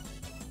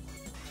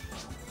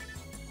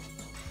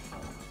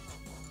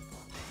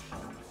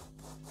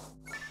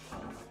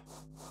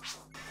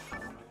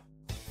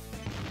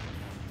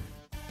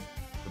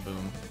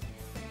 Boom.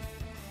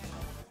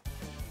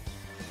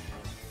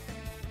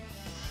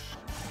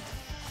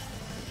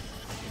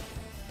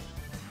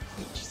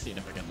 Just seeing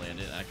if I can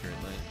land it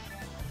accurately.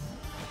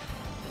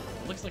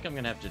 Looks like I'm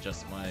gonna have to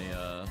adjust my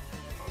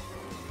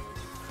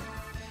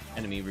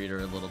enemy reader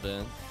a little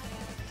bit.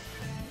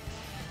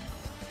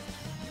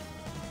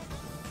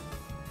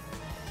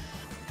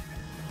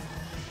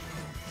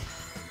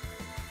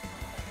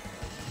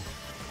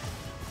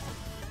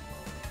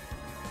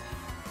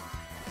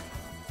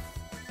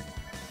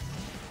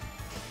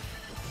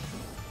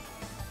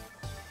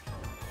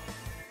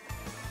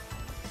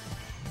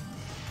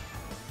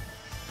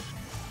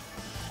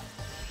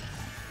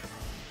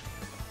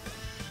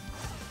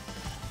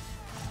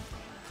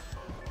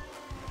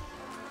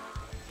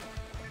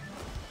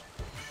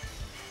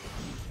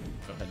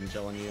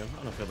 Gel on you.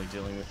 I don't feel like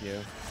dealing with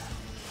you.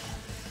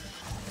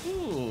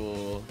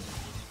 Ooh.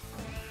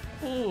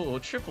 Ooh,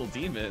 triple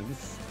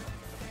demons.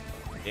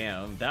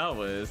 Damn, that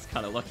was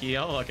kind of lucky,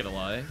 I'm not gonna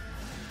lie.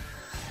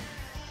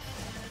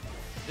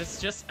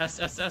 Just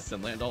SSS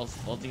and land all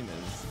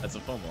demons. That's a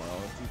foam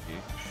moral,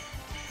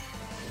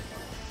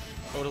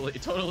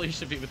 TP. Totally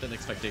should be within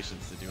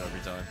expectations to do every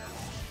time.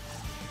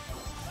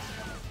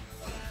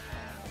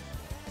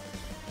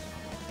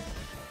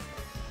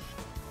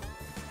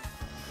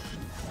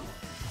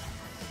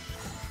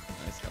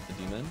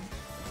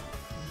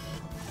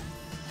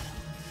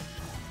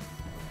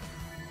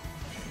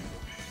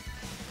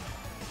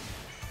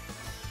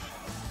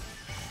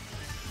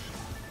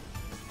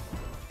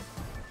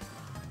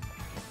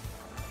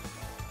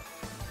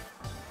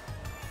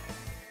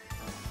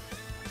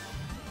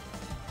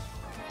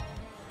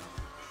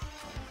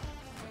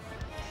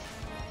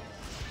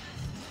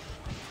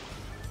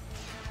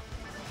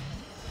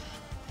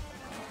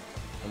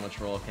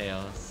 Roll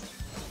chaos.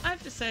 I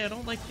have to say, I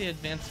don't like the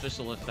advanced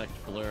visual effect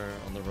blur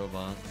on the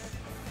robots.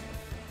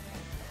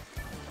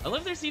 I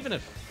love there's even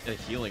a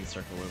healing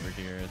circle over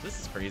here.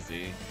 This is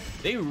crazy.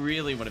 They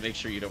really want to make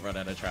sure you don't run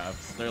out of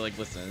traps. They're like,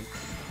 listen.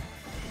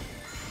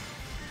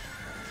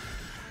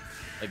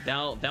 Like,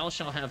 thou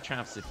shall have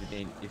traps if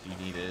you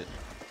need it.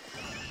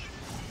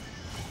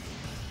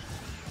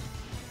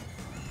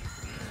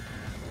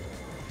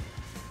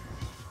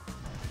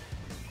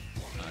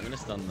 I'm gonna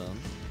stun them.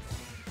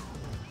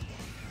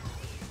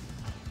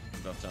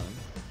 About time.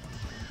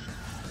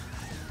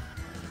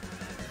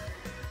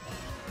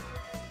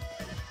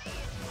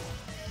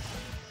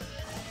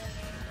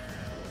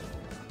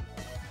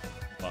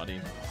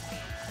 Body.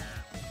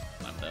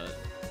 Not that.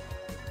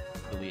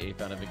 Really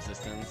ape out of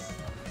existence.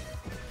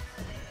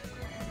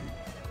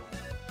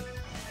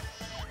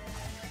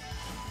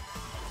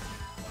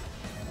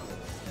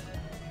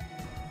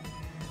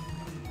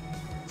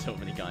 So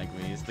many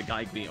Gaigwees. The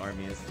Gaigwee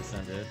army has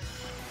descended.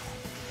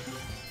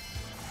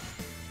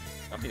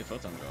 That'd be a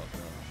photon drop,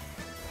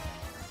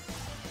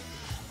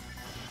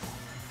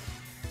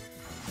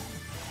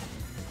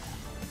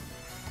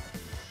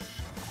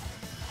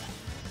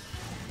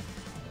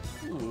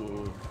 though.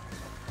 Ooh.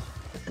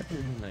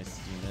 Nice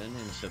demon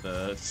into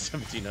the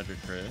 1700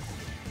 crit.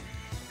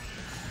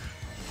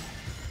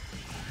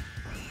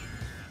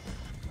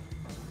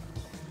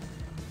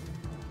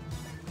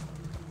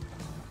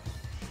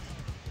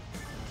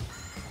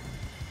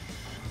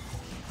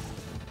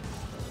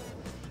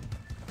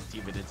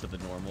 demon into the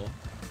normal.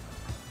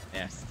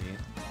 Nasty.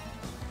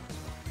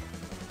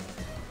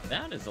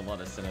 That is a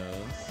lot of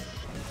Sinnohs.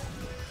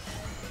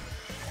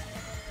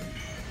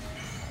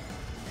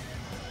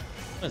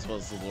 Might as well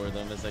as lure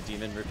them as I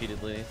demon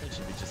repeatedly. That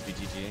should just be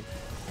GG.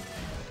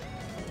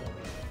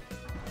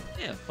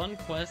 Yeah, fun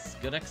quests,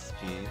 good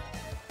XP.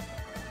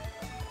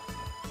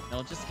 No,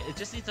 it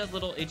just needs that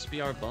little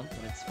HBR bump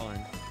and it's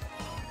fine.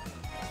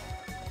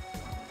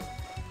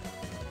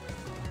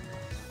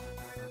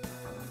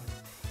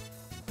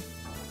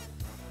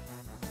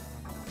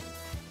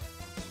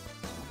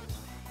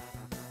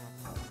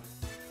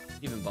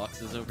 Even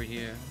boxes over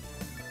here.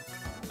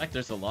 In fact,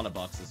 there's a lot of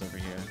boxes over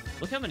here.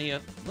 Look how many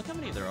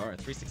there are.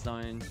 3, 6,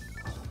 9,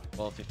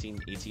 12,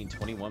 15, 18,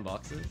 21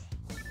 boxes.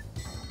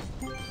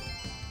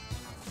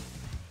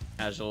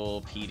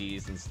 Casual,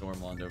 PDs, and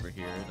Stormwand over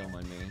here. Don't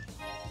mind me.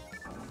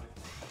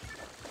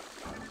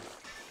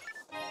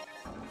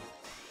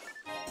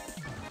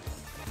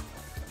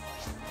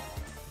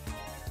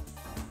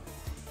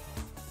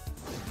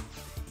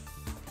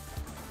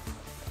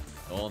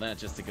 All that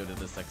just to go to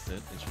this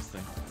exit.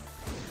 Interesting.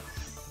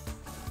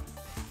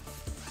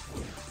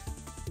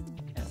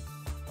 Yeah.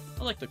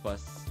 I like the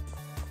quests.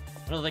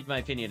 I don't think my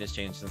opinion has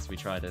changed since we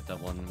tried it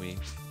that 1 week.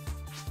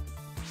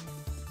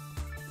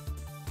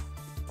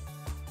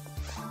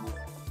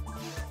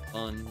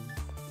 Fun.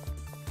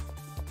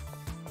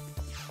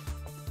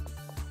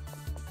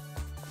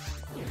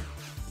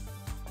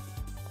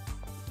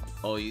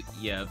 Oh,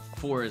 yeah,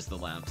 4 is the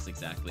labs,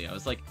 exactly. I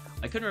was like,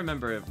 I couldn't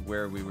remember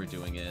where we were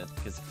doing it,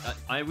 because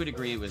I would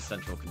agree it was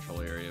Central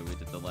Control Area we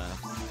did the labs.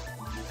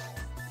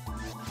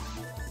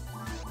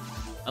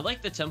 I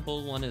like the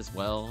Temple one as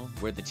well,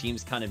 where the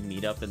teams kind of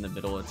meet up in the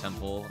middle of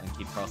Temple and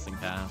keep crossing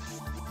paths.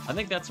 I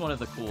think that's one of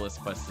the coolest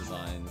quest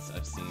designs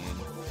I've seen,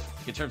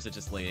 like, in terms of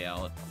just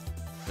layout,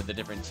 where the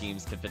different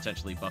teams can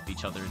potentially buff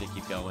each other to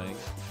keep going.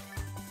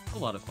 A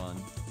lot of fun.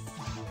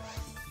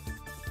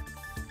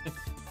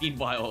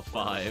 Meanwhile,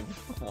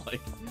 5,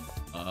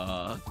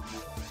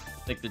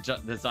 like the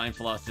design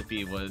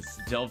philosophy was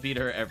delve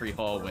beater every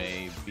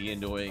hallway, be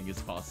annoying as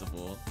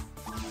possible.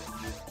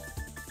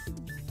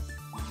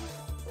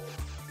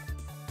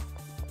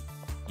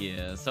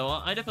 Yeah, so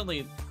I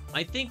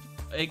think,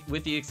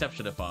 with the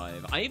exception of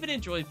 5, I even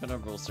enjoyed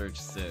Penumbral Surge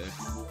 6.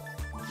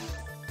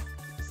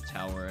 This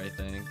tower, I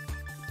think.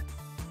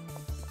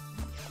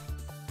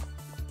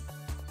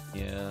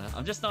 Yeah,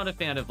 I'm just not a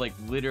fan of, like,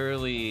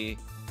 literally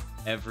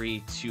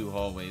every 2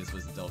 hallways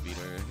was a delve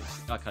beater. It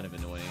just got kind of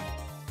annoying.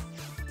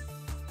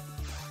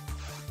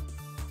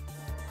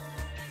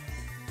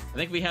 I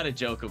think we had a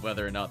joke of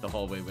whether or not the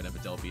hallway would have a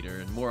delve beater,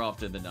 and more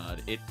often than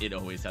not, it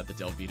always had the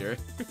delve beater.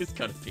 It was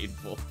kind of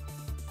painful.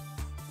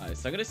 Alright,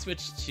 so I'm gonna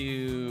switch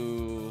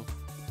to...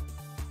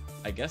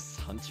 I guess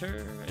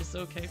Hunter is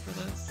okay for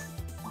this?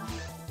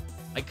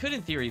 I could,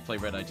 in theory, play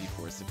Red ID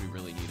Force if we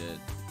really need it,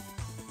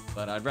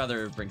 but I'd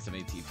rather bring some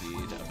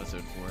ATP to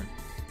episode 4.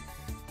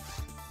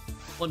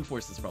 1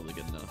 Force is probably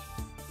good enough.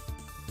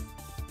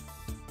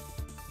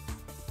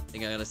 I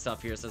think I gotta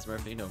stop here, says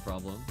Murphy, no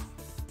problem.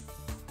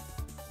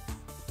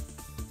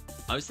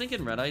 I was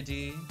thinking Red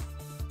ID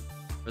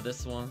for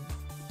this one,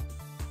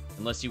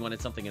 unless you wanted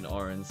something in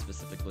orange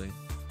specifically.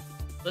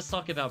 Let's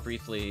talk about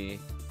briefly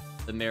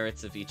the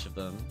merits of each of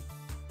them.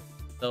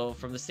 So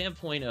from the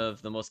standpoint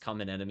of the most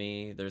common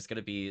enemy, there's going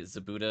to be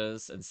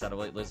Zabutas and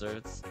Satellite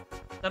Lizards.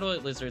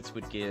 Satellite Lizards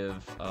would give,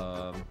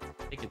 I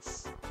think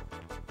it's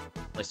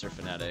Slicer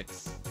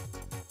Fanatics.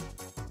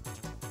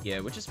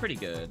 Yeah, which is pretty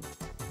good.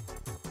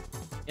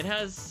 It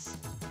has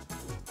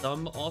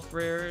some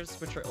off-rares,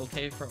 which are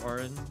okay for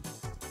orange.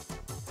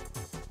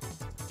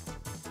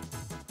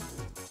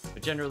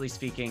 But generally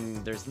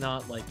speaking, there's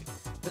not, like,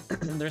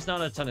 there's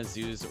not a ton of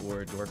Zoos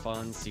or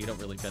Dwarfons, so you don't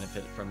really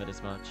benefit from it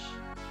as much.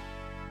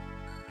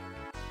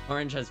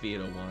 Orange has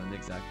V801,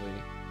 exactly.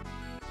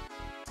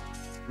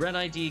 Red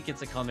ID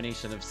gets a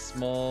combination of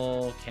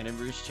small Cannon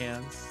Rouge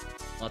chance,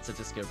 lots of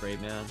Disco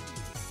Brave Man.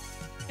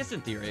 I guess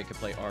in theory it could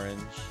play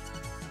orange.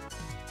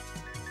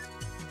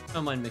 I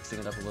don't mind mixing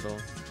it up a little.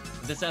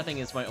 The sad thing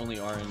is my only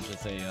orange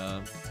is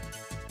a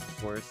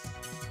Force.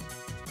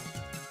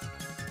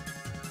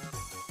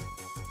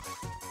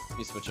 Let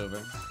me switch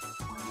over.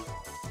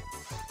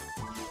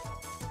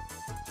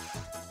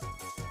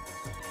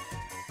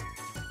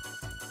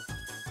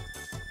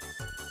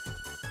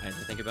 I had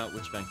to think about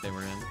which bank they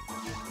were in.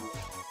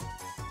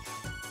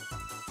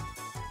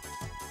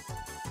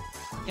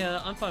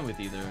 Yeah, I'm fine with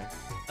either.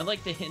 I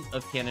like the hint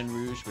of Cannon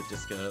Rouge with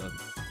Disco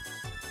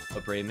a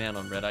Brave Man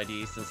on Red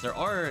ID, since there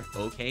are an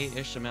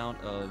okay-ish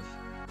amount of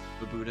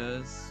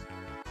Babutas.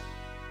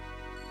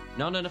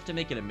 Not enough to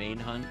make it a main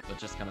hunt, but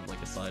just kind of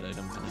like a side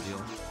item kind of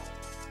deal.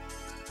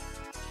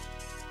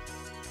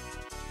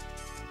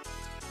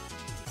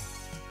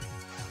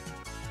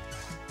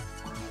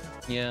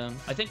 Yeah,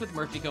 I think with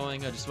Murphy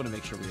going, I just want to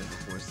make sure we have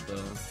the Force,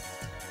 though.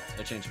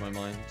 I changed my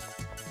mind.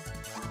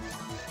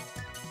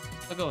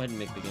 I'll go ahead and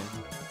make the game.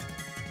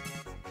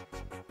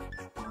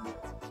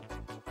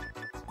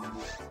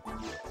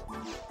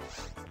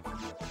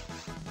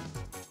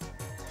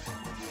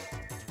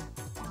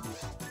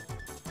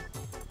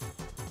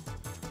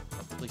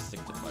 definitely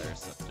stick to Fire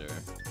Scepter.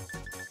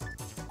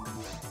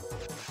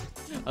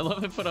 I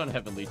love it put on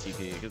Heavenly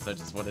TP because I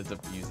just wanted to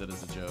use it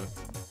as a joke.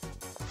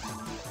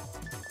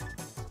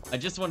 I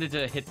just wanted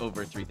to hit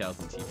over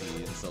 3000 TP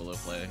in solo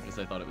play because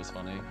I thought it was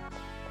funny.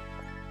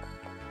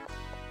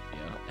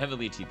 Yeah,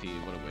 Heavenly TP,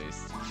 what a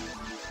waste.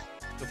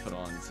 Go put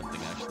on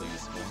something actually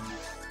useful.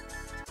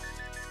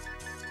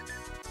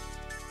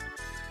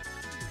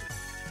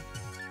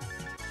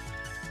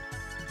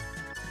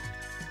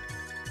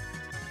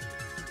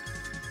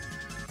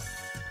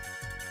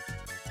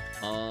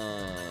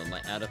 My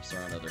add-ups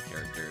are on other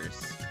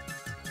characters.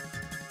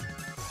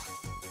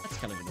 That's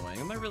kind of annoying.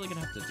 Am I really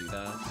gonna have to do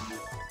that?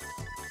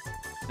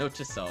 Note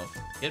to self,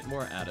 get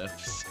more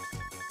add-ups.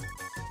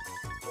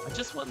 I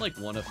just want like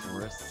one a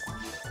force.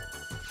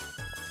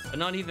 But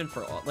not even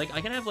for all. Like,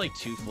 I can have like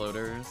 2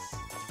 floaters.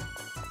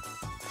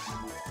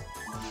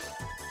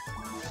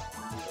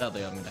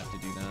 Sadly, I'm gonna have to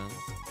do that.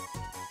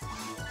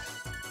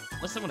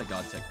 Unless I want a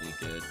God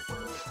Technique it.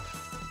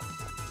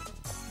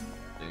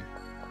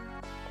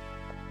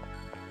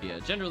 Yeah,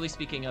 generally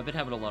speaking, I've been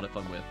having a lot of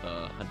fun with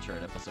Hunter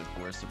at episode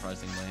 4,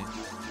 surprisingly.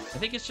 I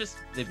think it's just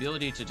the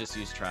ability to just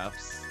use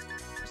traps.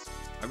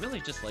 I really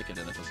just like it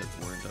in episode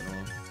 4 in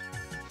general.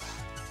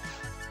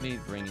 Let me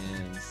bring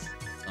in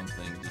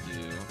something to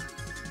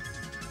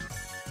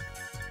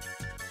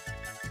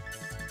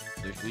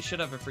do. We should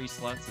have a free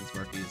slot since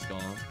Murphy is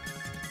gone.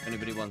 If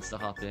anybody wants to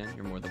hop in,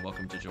 you're more than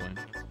welcome to join.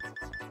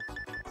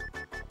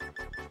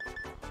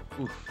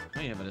 Oof,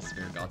 I have a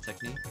Spare God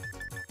Technique.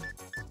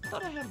 I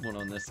thought I had one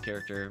on this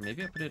character.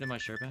 Maybe I put it in my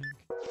share bag.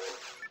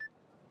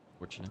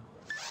 Fortunate.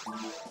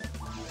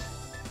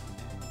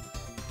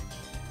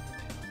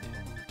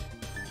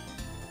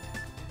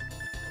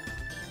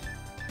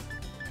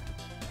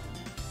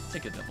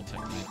 Take a double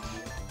technique.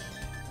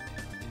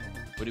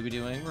 What are we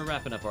doing? We're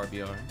wrapping up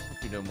RBR. Hope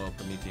you're doing well,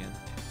 Promethean.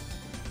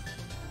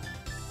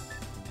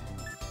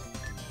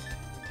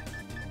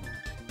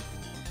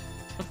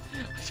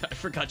 I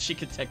forgot she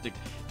could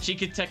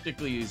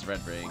technically use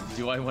Red Ring.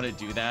 Do I want to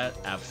do that?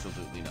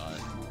 Absolutely not.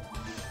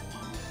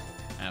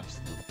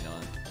 Absolutely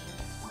not.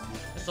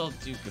 Guess I'll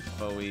do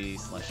Gafoe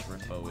 /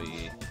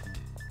 Rafoe.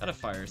 Got a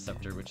Fire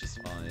Scepter, which is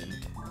fine.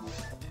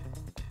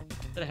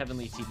 Got a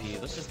Heavenly TP.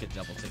 Let's just get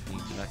double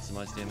technique to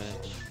maximize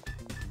damage.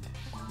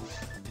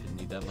 Didn't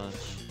need that much.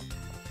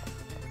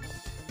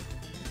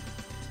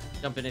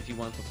 Jump in if you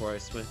want before I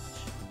switch.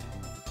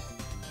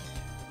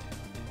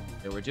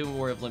 Yeah, we're doing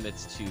War of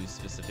Limits 2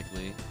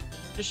 specifically.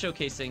 Just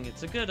showcasing,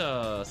 it's a good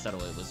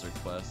Satellite Lizard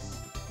quest.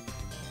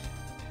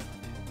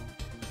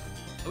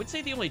 I would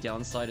say the only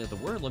downside of the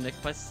War of Limit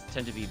quests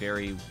tend to be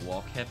very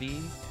walk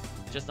heavy,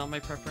 just not my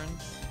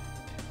preference.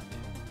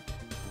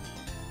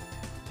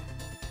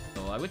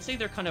 So I would say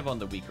they're kind of on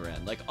the weaker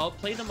end. Like, I'll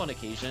play them on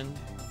occasion,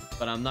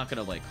 but I'm not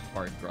gonna like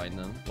hard grind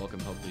them. Welcome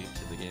hopefully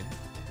to the game.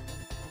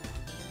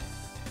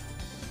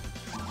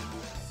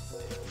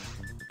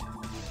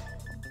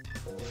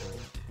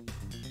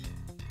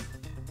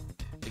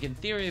 Like, in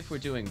theory, if we're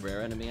doing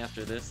rare enemy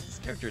after this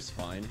character's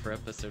fine for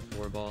episode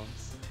 4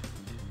 boss.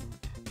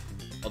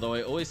 Although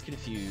I always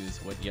confuse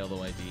what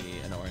yellow ID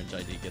and orange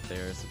ID get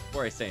there, so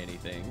before I say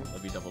anything,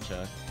 let me double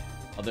check.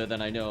 Other than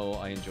I know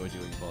I enjoy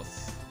doing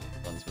boss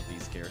runs with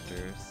these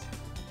characters.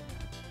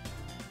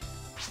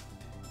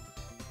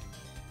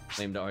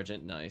 Flame to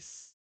Argent,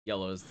 nice.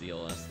 Yellow is the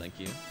LS, thank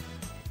you.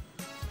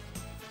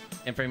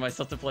 Can't bring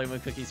myself to play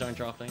when cookies aren't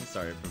dropping.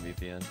 Sorry,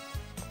 Promethean.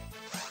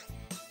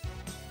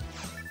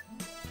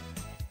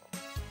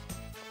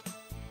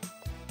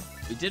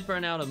 We did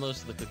burn out on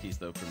most of the cookies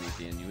though,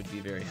 Promethean. You would be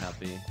very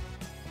happy.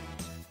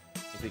 I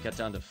think we got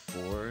down to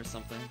 4 or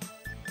something.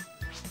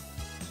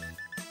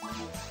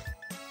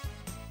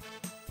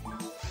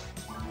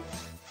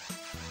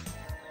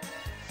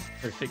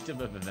 We're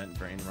victim of event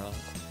brain rot.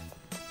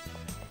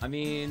 I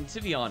mean, to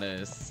be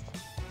honest,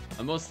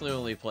 I'm mostly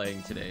only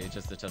playing today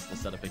just to test the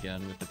setup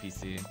again with the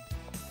PC.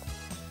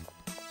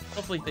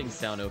 Hopefully things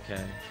sound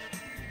okay.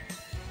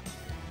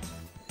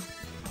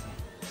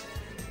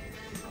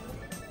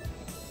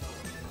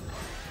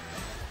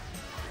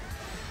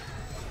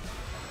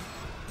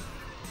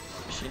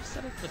 Does she have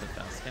set up for the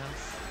fast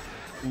cast?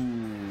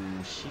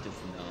 Ooh, she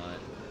does not.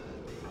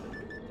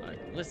 Alright,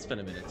 let's spend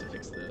a minute to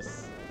fix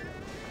this.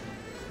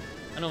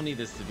 I don't need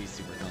this to be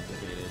super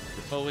complicated.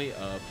 Defoe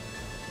up.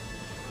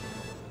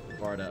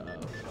 Varda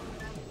up.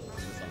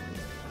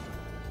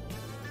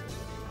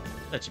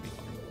 That should be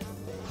fine.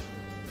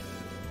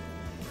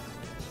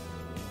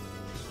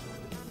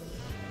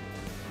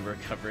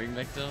 Recovering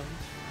victim.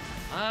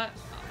 I'm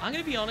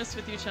gonna be honest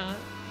with you, chat.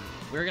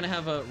 We're gonna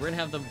have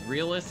the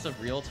realists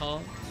of real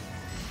talk.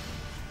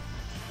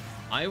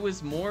 I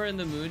was more in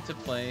the mood to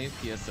play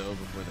PSO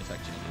before the tech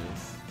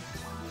changes.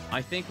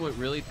 I think what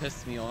really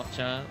pissed me off,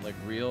 chat, like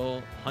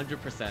real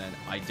 100%,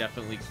 I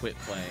definitely quit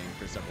playing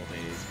for several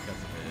days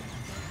because of it.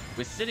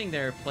 Was sitting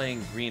there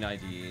playing Green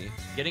ID,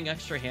 getting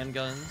extra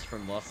handguns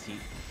from Lost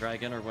Heat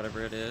Dragon or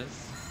whatever it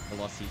is, the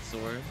Lost Heat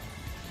Sword,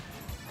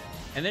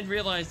 and then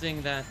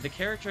realizing that the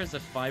character has a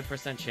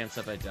 5% chance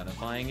of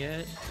identifying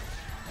it,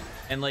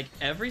 And like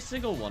every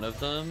single one of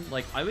them,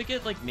 like I would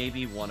get like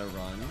maybe one a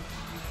run,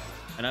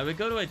 and I would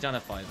go to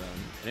identify them,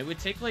 and it would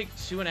take like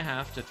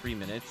 2.5 to 3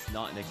 minutes,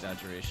 not an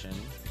exaggeration,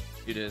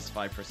 due to his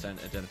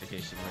 5%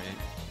 identification rate.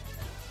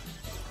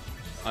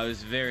 I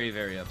was very,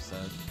 very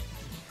upset.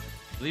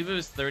 I believe it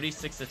was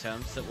 36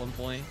 attempts at one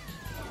point,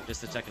 just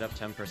to check it up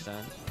 10%.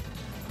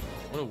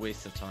 What a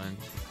waste of time.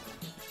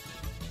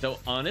 So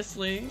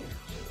honestly,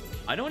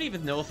 I don't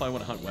even know if I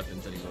want to hunt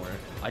weapons anymore.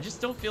 I just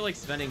don't feel like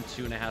spending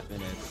 2.5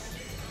 minutes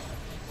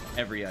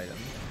every item.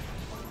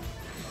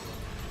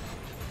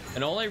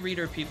 And all I read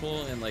are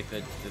people in like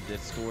the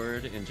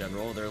Discord in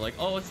general. They're like,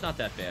 oh, it's not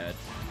that bad.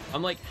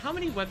 I'm like, how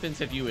many weapons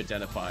have you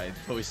identified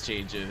post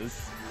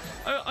changes?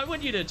 I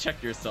want you to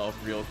check yourself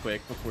real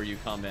quick before you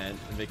comment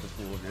and make a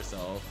fool of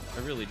yourself.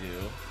 I really do.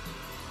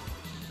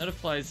 That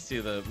applies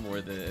to the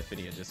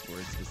Ephinea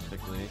Discord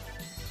specifically.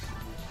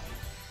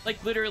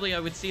 Like literally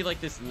I would see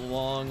like this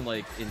long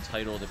like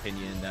entitled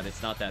opinion that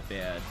it's not that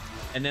bad,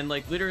 and then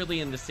like literally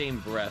in the same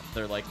breath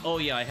they're like, oh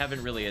yeah, I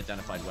haven't really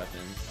identified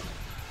weapons.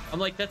 I'm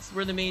like, that's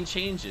where the main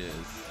change is.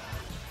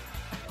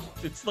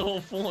 It's the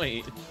whole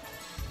point.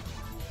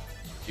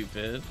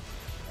 Stupid.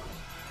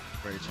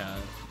 Very chat.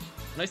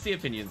 When I see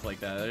opinions like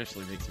that, it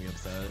actually makes me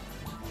upset.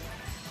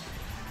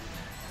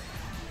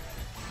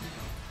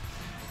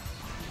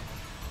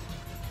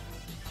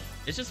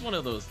 It's just one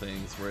of those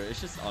things where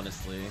it's just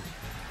honestly,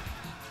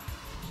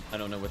 I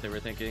don't know what they were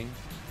thinking.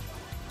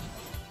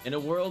 In a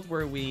world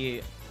where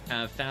we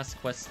have fast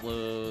quest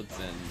loads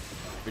and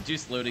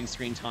reduced loading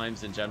screen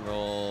times in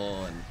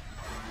general and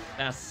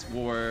fast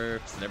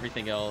warps and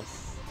everything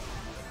else,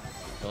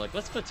 they're like,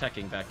 let's put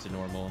teching back to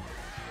normal.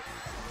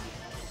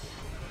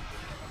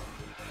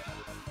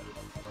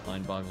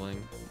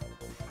 Mind-boggling.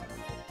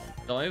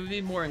 So I would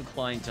be more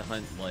inclined to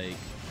hunt like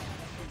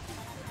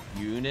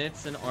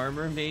units and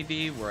armor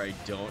maybe, where I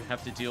don't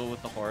have to deal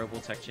with the horrible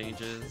tech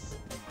changes.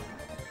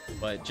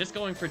 But just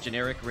going for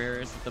generic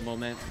rares at the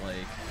moment,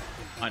 like,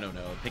 I don't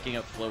know, picking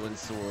up flowing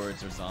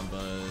swords or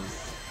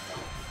zombas.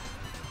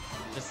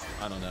 Just,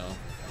 I don't know.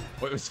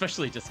 Or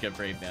especially just get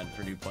Brave Man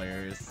for new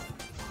players.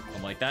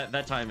 I'm like,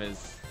 that time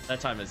is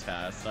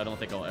past. I don't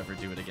think I'll ever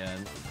do it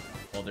again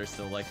while they're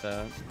still like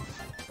that.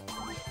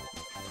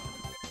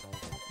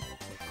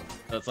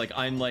 So it's like,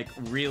 I'm like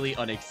really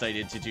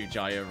unexcited to do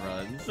Jaya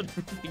runs and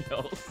everything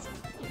else.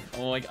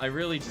 I'm like, I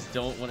really just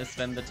don't want to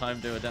spend the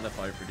time to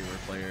identify for newer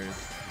players.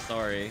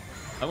 Sorry.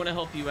 I want to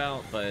help you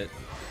out, but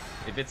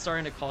if it's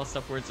starting to cost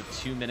upwards of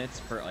 2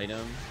 minutes per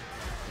item,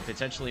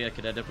 potentially I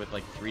could end up with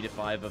like 3 to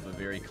 5 of a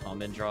very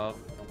common drop,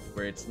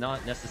 where it's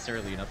not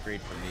necessarily an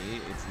upgrade for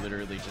me, it's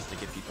literally just to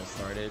get people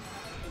started.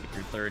 If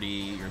you're 30,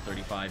 you're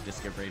 35,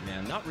 just get Brave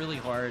Man. Not really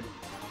hard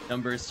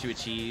numbers to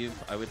achieve,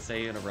 I would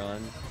say, in a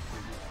run.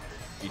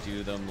 You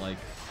do them like,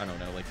 I don't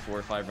know, like 4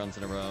 or 5 runs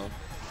in a row.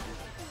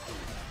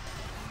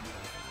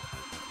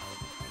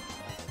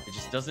 It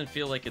just doesn't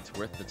feel like it's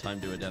worth the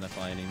time to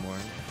identify anymore.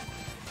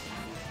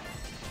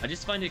 I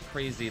just find it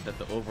crazy that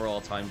the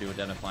overall time to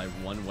identify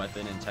one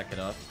weapon and tech it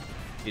up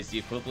is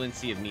the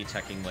equivalency of me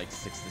teching like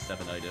 6 to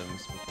 7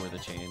 items before the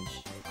change.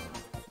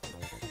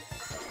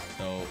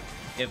 So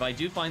if I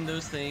do find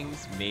those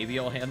things, maybe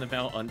I'll hand them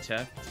out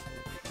unteched,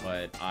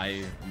 but I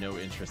have no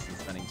interest in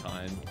spending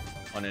time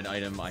on an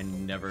item I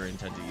never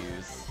intend to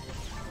use.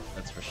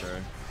 That's for sure.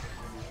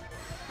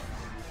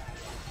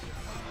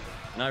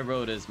 And I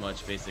wrote as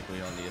much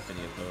basically on the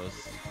Ephinea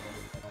post.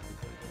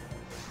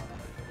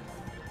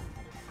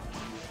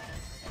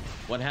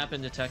 What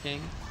happened to teching?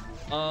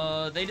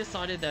 They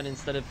decided that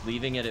instead of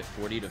leaving it at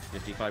 40 to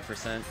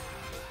 55%,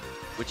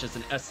 which is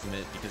an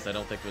estimate because I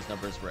don't think those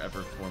numbers were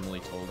ever formally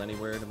told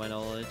anywhere to my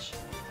knowledge,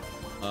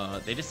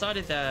 they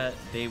decided that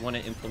they want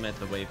to implement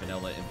the way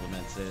vanilla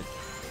implements it.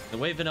 The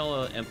way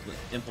vanilla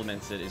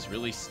implements it is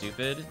really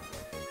stupid.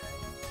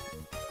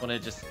 I want to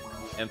just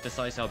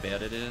emphasize how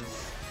bad it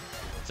is.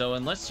 So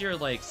unless you're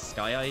like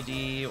Sky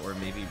ID or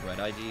maybe Red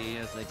ID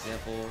as an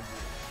example,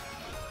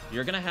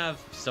 you're gonna have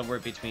somewhere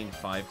between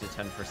 5 to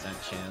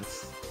 10%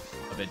 chance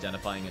of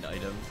identifying an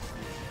item.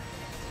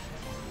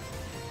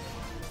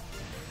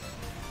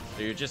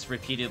 So you're just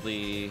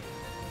repeatedly,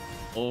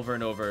 over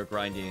and over,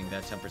 grinding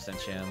that 10%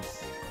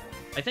 chance.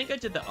 I think I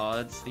did the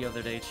odds the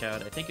other day,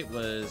 Chad. I think it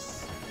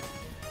was...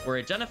 We're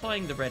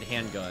identifying the red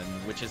handgun,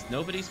 which is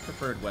nobody's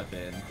preferred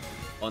weapon,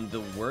 on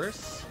the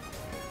worst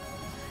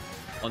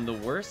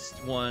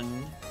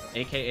one,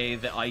 aka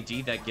the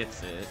ID that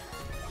gets it,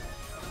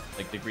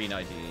 like the green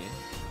ID.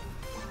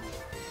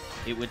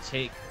 It would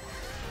take,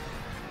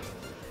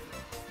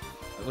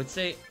 I would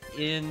say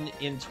in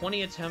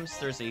 20 attempts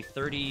there's a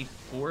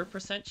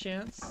 34%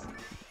 chance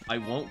I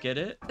won't get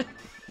it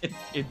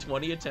in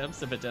 20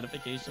 attempts of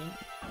identification.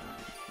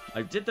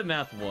 I did the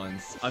math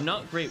once. I'm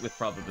not great with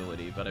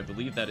probability, but I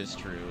believe that is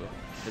true,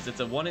 because it's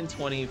a 1 in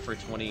 20 for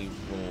 20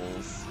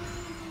 rolls,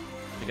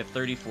 like a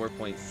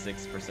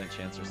 34.6%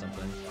 chance or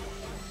something.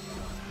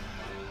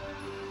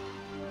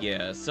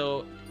 Yeah,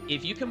 so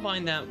if you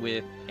combine that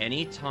with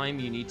any time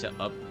you need to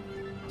up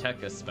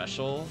tech a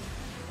special,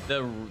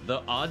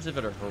 the odds of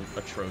it are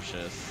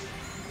atrocious.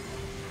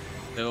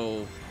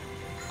 So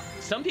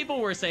some people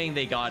were saying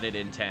they got it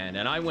in 10,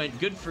 and I went,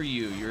 good for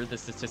you, you're the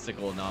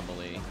statistical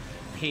anomaly.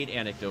 I hate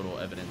anecdotal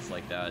evidence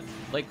like that.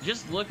 Like,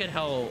 just look at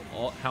how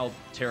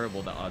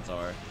terrible the odds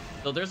are.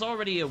 So there's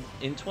already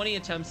in 20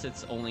 attempts,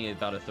 it's only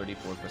about a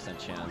 34%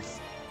 chance.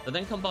 But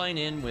then combine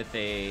in with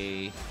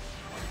a,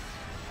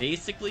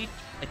 basically,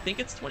 I think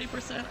it's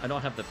 20%. I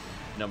don't have the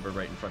number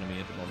right in front of me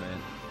at the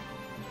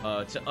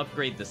moment. To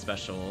upgrade the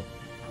special.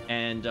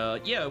 And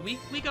yeah,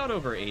 we got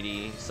over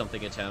 80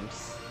 something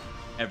attempts.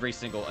 Every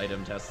single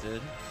item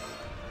tested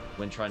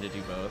when trying to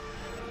do both.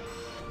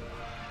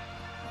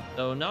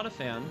 So not a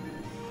fan.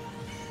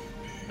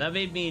 That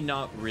made me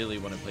not really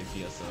want to play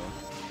PSO.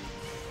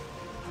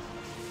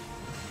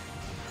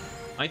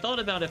 I thought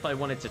about if I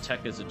wanted to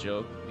tech as a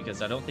joke,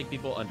 because I don't think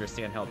people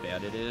understand how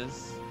bad it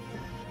is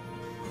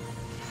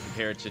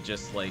compared to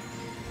just like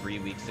 3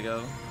 weeks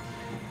ago.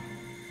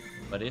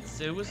 But it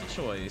was a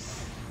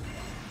choice.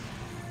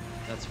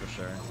 That's for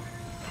sure.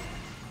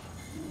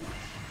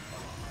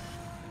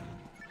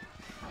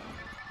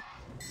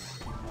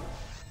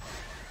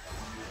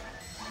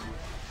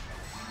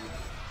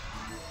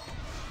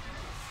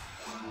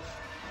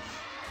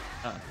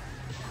 Ah.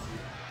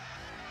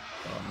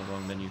 Oh, on the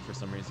wrong menu for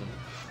some reason.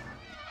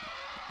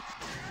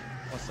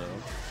 Also,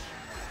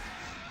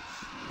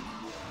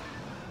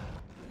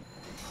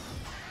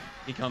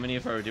 he commented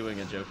if I were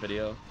doing a joke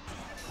video.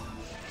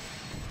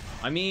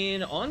 I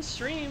mean, on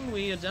stream,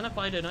 we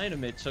identified an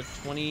item. It took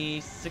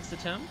 26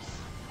 attempts.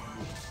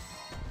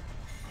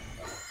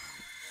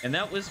 And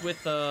that was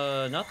with,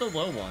 not the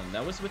low one.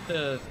 That was with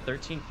the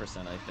 13%,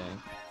 I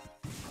think.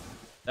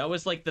 That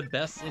was, like, the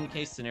best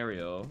in-case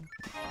scenario.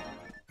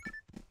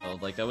 Oh,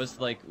 like, that was,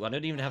 like, I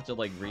didn't even have to,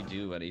 like,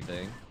 redo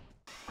anything.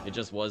 It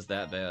just was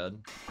that bad.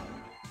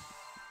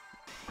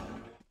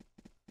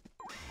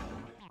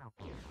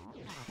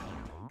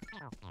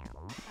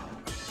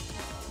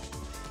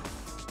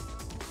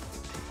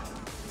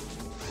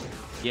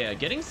 Yeah,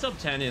 getting sub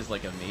 10 is,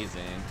 like,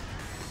 amazing.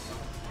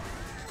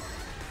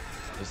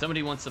 If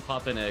somebody wants to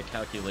pop in a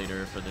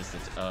calculator for this,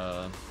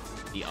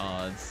 the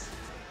odds.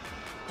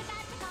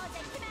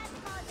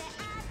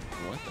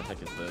 What the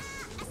heck is this?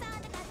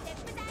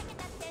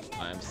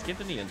 I'm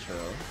skipping the intro.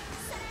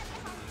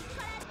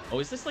 Oh,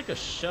 is this like a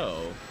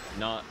show,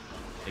 not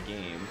a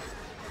game?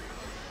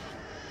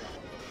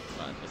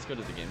 Come on, let's go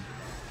to the game.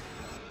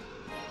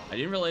 I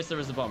didn't realize there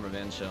was a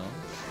Bomberman show.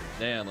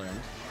 Today I learned.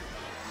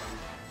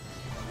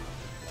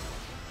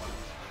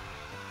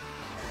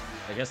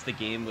 I guess the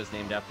game was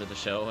named after the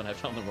show, and I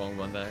found the wrong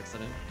one by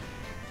accident.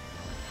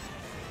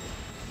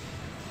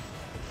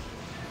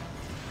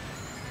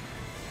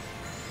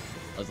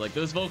 I was like,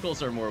 those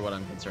vocals are more what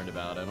I'm concerned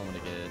about. I don't want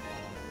to get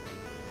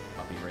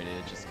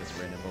copyrighted just because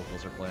random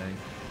vocals are playing.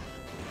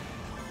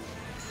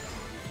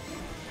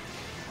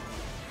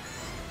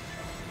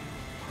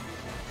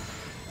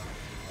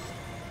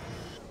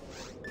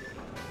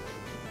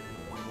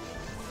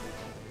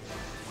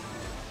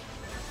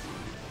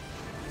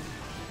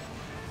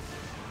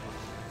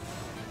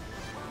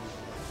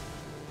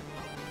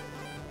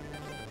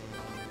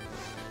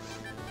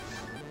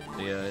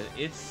 Yeah,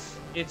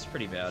 it's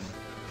pretty bad.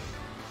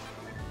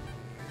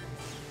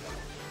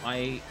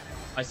 I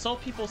saw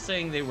people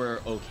saying they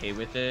were okay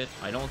with it.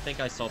 I don't think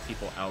I saw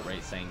people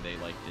outright saying they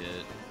liked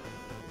it.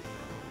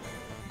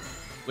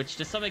 Which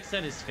to some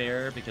extent is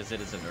fair because it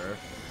is a nerf.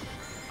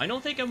 I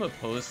don't think I'm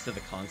opposed to the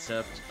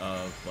concept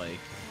of like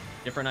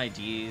different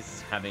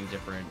IDs having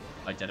different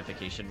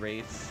identification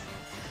rates.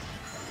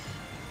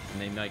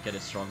 And they might get a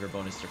stronger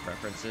bonus to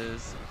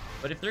preferences.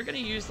 But if they're gonna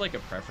use like a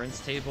preference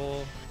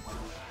table,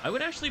 I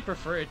would actually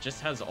prefer it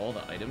just has all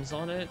the items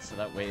on it, so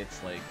that way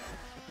it's like,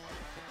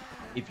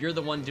 if you're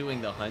the one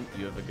doing the hunt,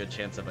 you have a good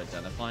chance of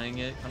identifying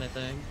it, kind of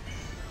thing.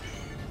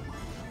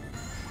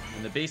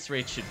 And the base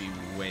rate should be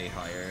way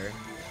higher.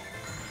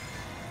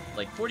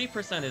 Like,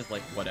 40% is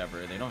like,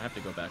 whatever, they don't have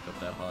to go back up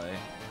that high.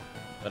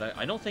 But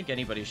I don't think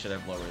anybody should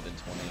have lower than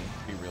 20,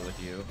 to be real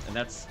with you. And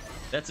that's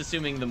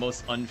assuming the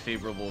most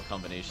unfavorable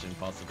combination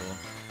possible.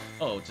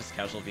 Oh, just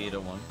casual V to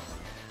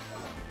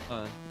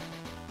 1.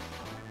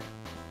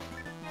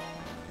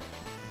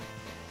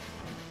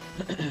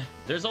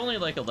 There's only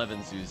like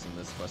 11 zoos in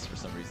this quest for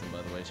some reason,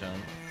 by the way, Chan.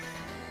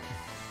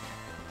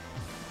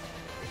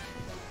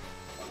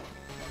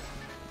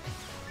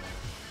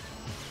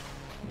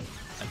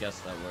 I guess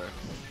that works.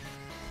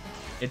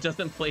 It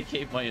doesn't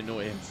placate my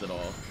annoyance at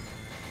all.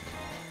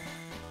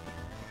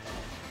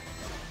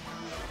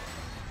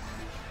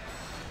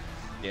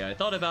 Yeah, I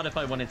thought about if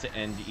I wanted to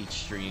end each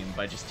stream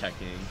by just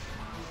teching.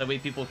 That way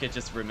people could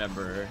just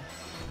remember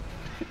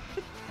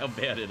how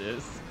bad it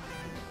is.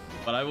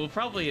 But I will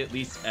probably, at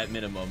least at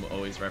minimum,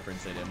 always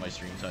reference it in my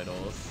stream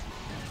titles.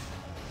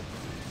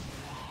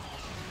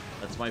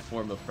 That's my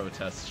form of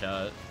protest,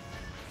 chat.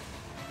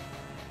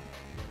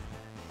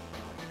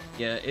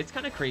 Yeah, it's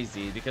kind of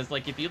crazy, because,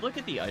 like, if you look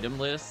at the item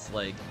list,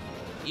 like,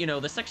 you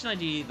know, the section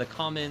ID, the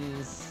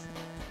commons,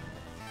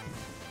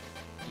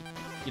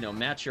 you know,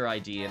 match your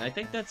ID, and I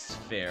think that's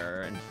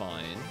fair and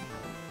fine.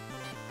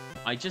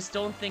 I just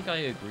don't think I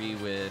agree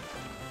with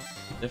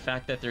The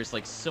fact that there's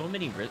like so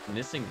many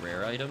missing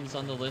rare items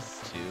on the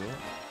list too.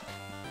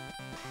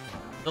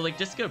 So like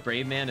Disco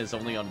Brave Man is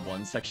only on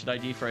one section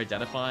ID for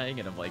identifying,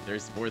 and I'm like,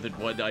 there's more than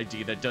one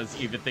ID that does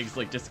even things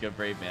like Disco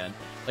Brave Man.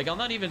 Like, I'm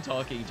not even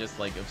talking just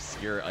like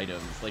obscure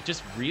items, like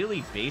just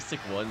really basic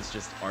ones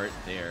just aren't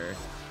there.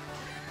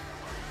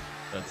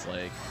 That's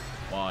like,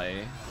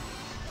 why?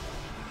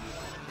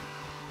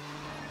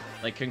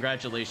 Like,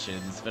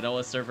 congratulations,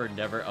 Vanilla server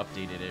never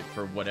updated it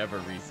for whatever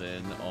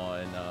reason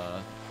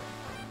on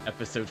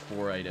episode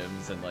 4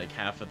 items and like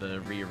half of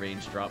the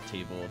rearranged drop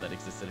table that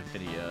existed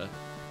in Ephinea.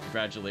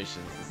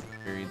 Congratulations, this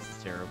experience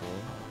is terrible.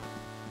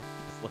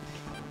 It's like...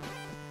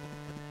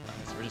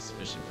 So we're just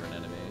fishing for an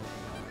enemy.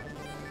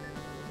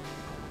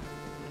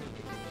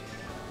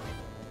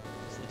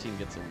 So the team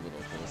gets a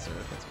little closer.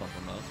 Let's bump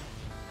them up.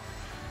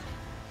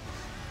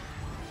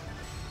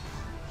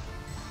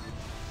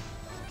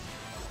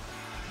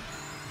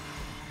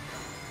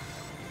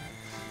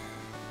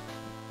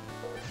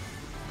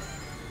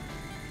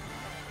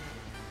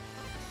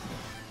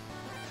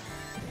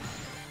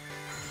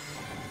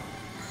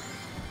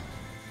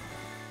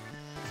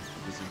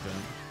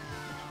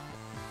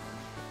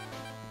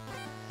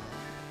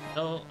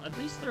 Oh, at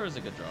least there was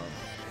a good job.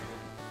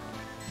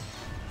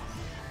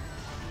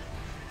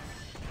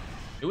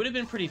 It would have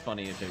been pretty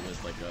funny if it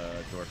was like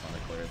a dwarf on a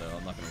clear, though.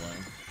 I'm not gonna lie.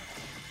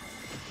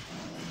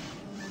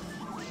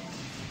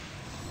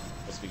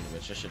 Well, speaking of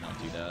which, I should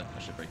not do that. I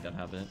should break that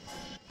habit.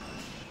 I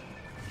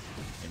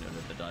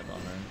noted the dive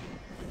bomber.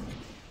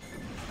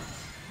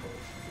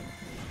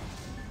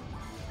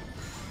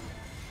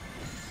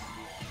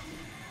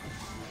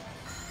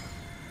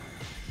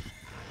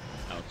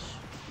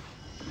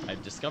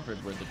 I've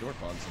discovered where the dwarf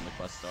bombs in the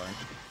quest are.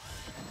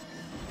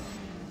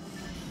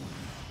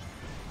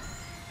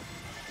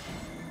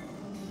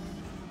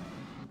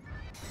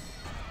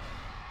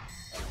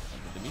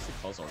 Did the music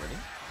pause already?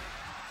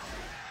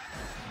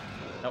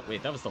 Oh,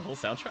 wait, that was the whole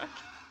soundtrack?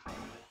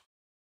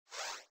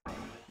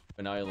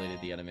 Annihilated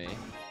the enemy.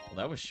 Well,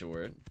 that was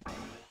short.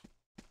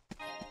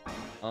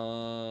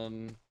 Oh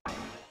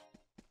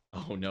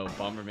no,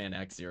 Bomberman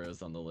X0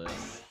 is on the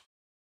list.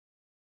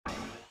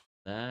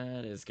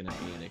 That is gonna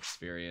be an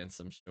experience,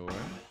 I'm sure.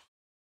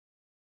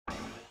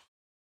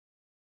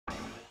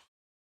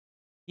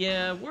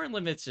 Yeah, War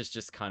Limits is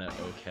just kind of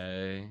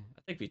okay.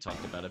 I think we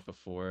talked about it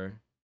before.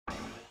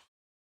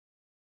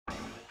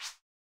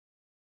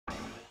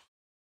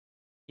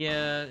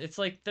 Yeah, it's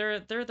like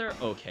they're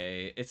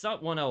okay. It's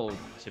not one I'll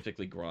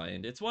typically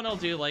grind. It's one I'll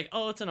do like,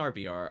 oh, it's an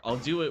RBR. I'll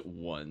do it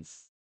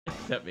once,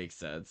 if that makes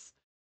sense.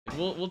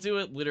 We'll do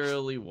it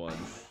literally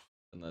once,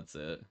 and that's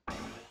it.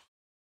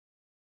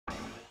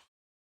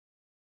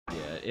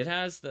 Yeah, it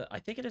has the... I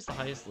think it is the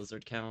highest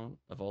lizard count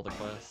of all the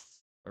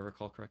quests, if I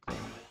recall correctly.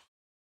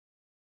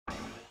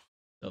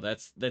 So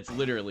that's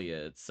literally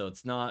it. So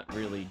it's not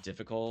really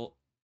difficult.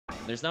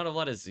 There's not a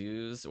lot of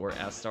zoos or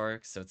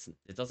Astarks, so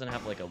it doesn't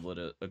have like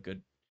a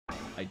good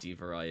ID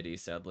variety,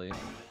 sadly.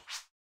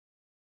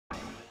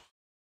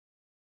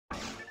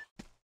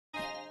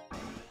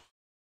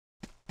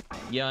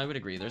 Yeah, I would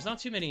agree. There's not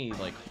too many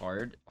like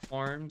hard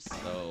farms,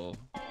 so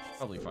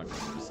probably fine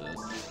for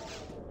purposes.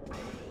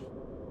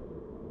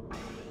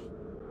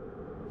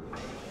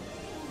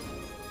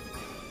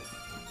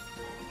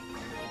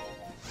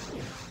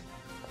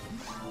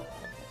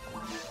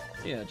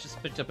 Yeah,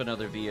 just picked up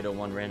another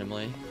V801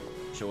 randomly.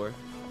 Sure.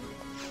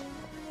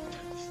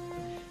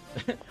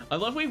 I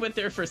love we went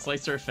there for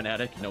Slicer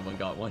Fanatic, no one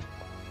got one.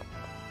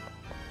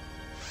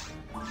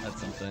 That's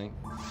something.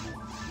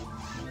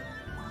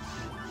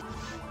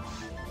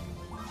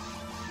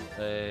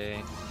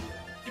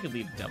 You could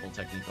leave Devil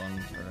Technique on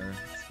for her,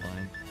 it's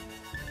fine.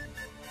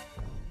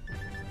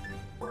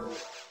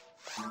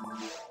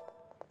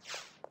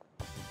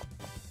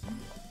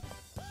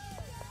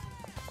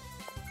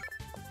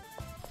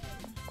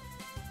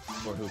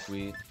 Or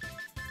Hoopwheat.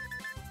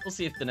 We'll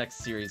see if the next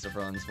series of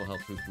runs will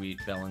help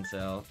Hoopwheat balance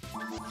out.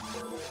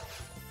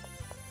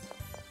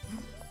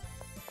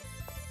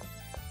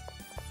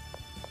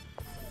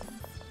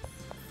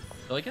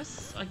 So I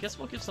guess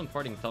we'll give some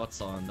parting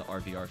thoughts on the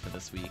RBR for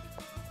this week.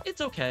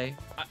 It's okay.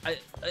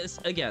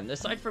 Again,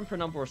 aside from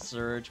Penumbra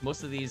Surge,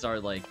 most of these are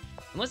like,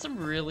 unless I'm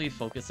really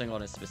focusing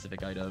on a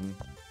specific item,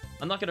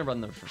 I'm not gonna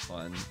run them for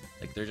fun.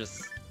 Like they're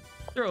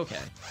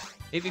okay.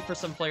 Maybe for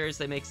some players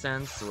they make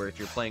sense, or if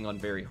you're playing on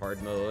very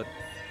hard mode,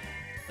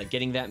 like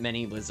getting that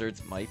many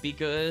lizards might be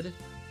good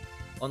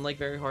on like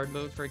very hard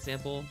mode, for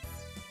example.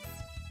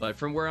 But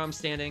from where I'm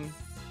standing,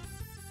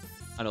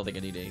 I don't think I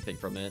need anything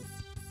from it.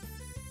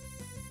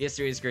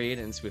 PS3 is great,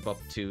 and Sweep Up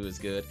 2 is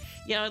good.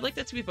 Yeah, I like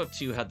that Sweep Up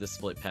 2 had the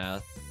split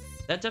path.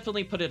 That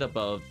definitely put it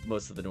above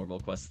most of the normal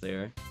quests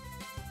there.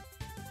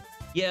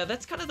 Yeah,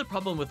 that's kind of the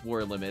problem with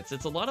War Limits.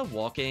 It's a lot of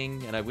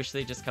walking, and I wish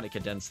they just kind of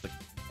condensed the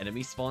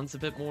enemy spawns a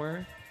bit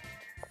more.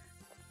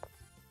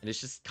 And it's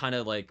just kind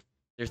of like,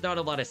 there's not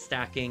a lot of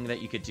stacking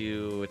that you could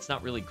do. It's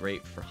not really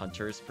great for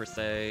hunters, per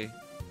se.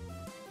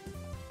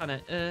 Kind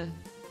of,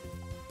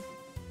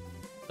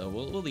 So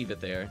we'll leave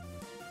it there.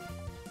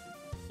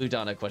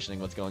 Ludana questioning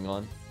what's going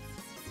on.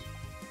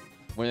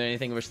 More than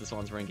anything, I wish the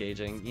Swans were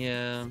engaging.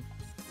 Yeah.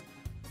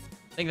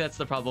 I think that's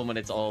the problem when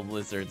it's all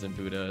Blizzards and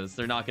Buddhas.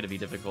 They're not going to be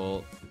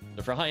difficult.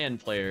 But for high-end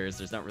players,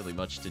 there's not really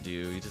much to do.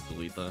 You just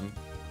delete them.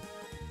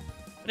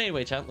 But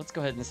anyway, chat, let's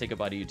go ahead and say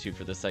goodbye to YouTube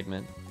for this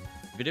segment.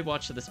 If you did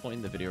watch to this point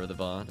in the video or the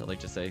VOD, I'd like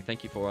to say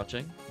thank you for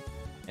watching.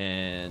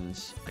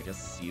 And I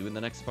guess see you in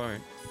the next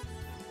part.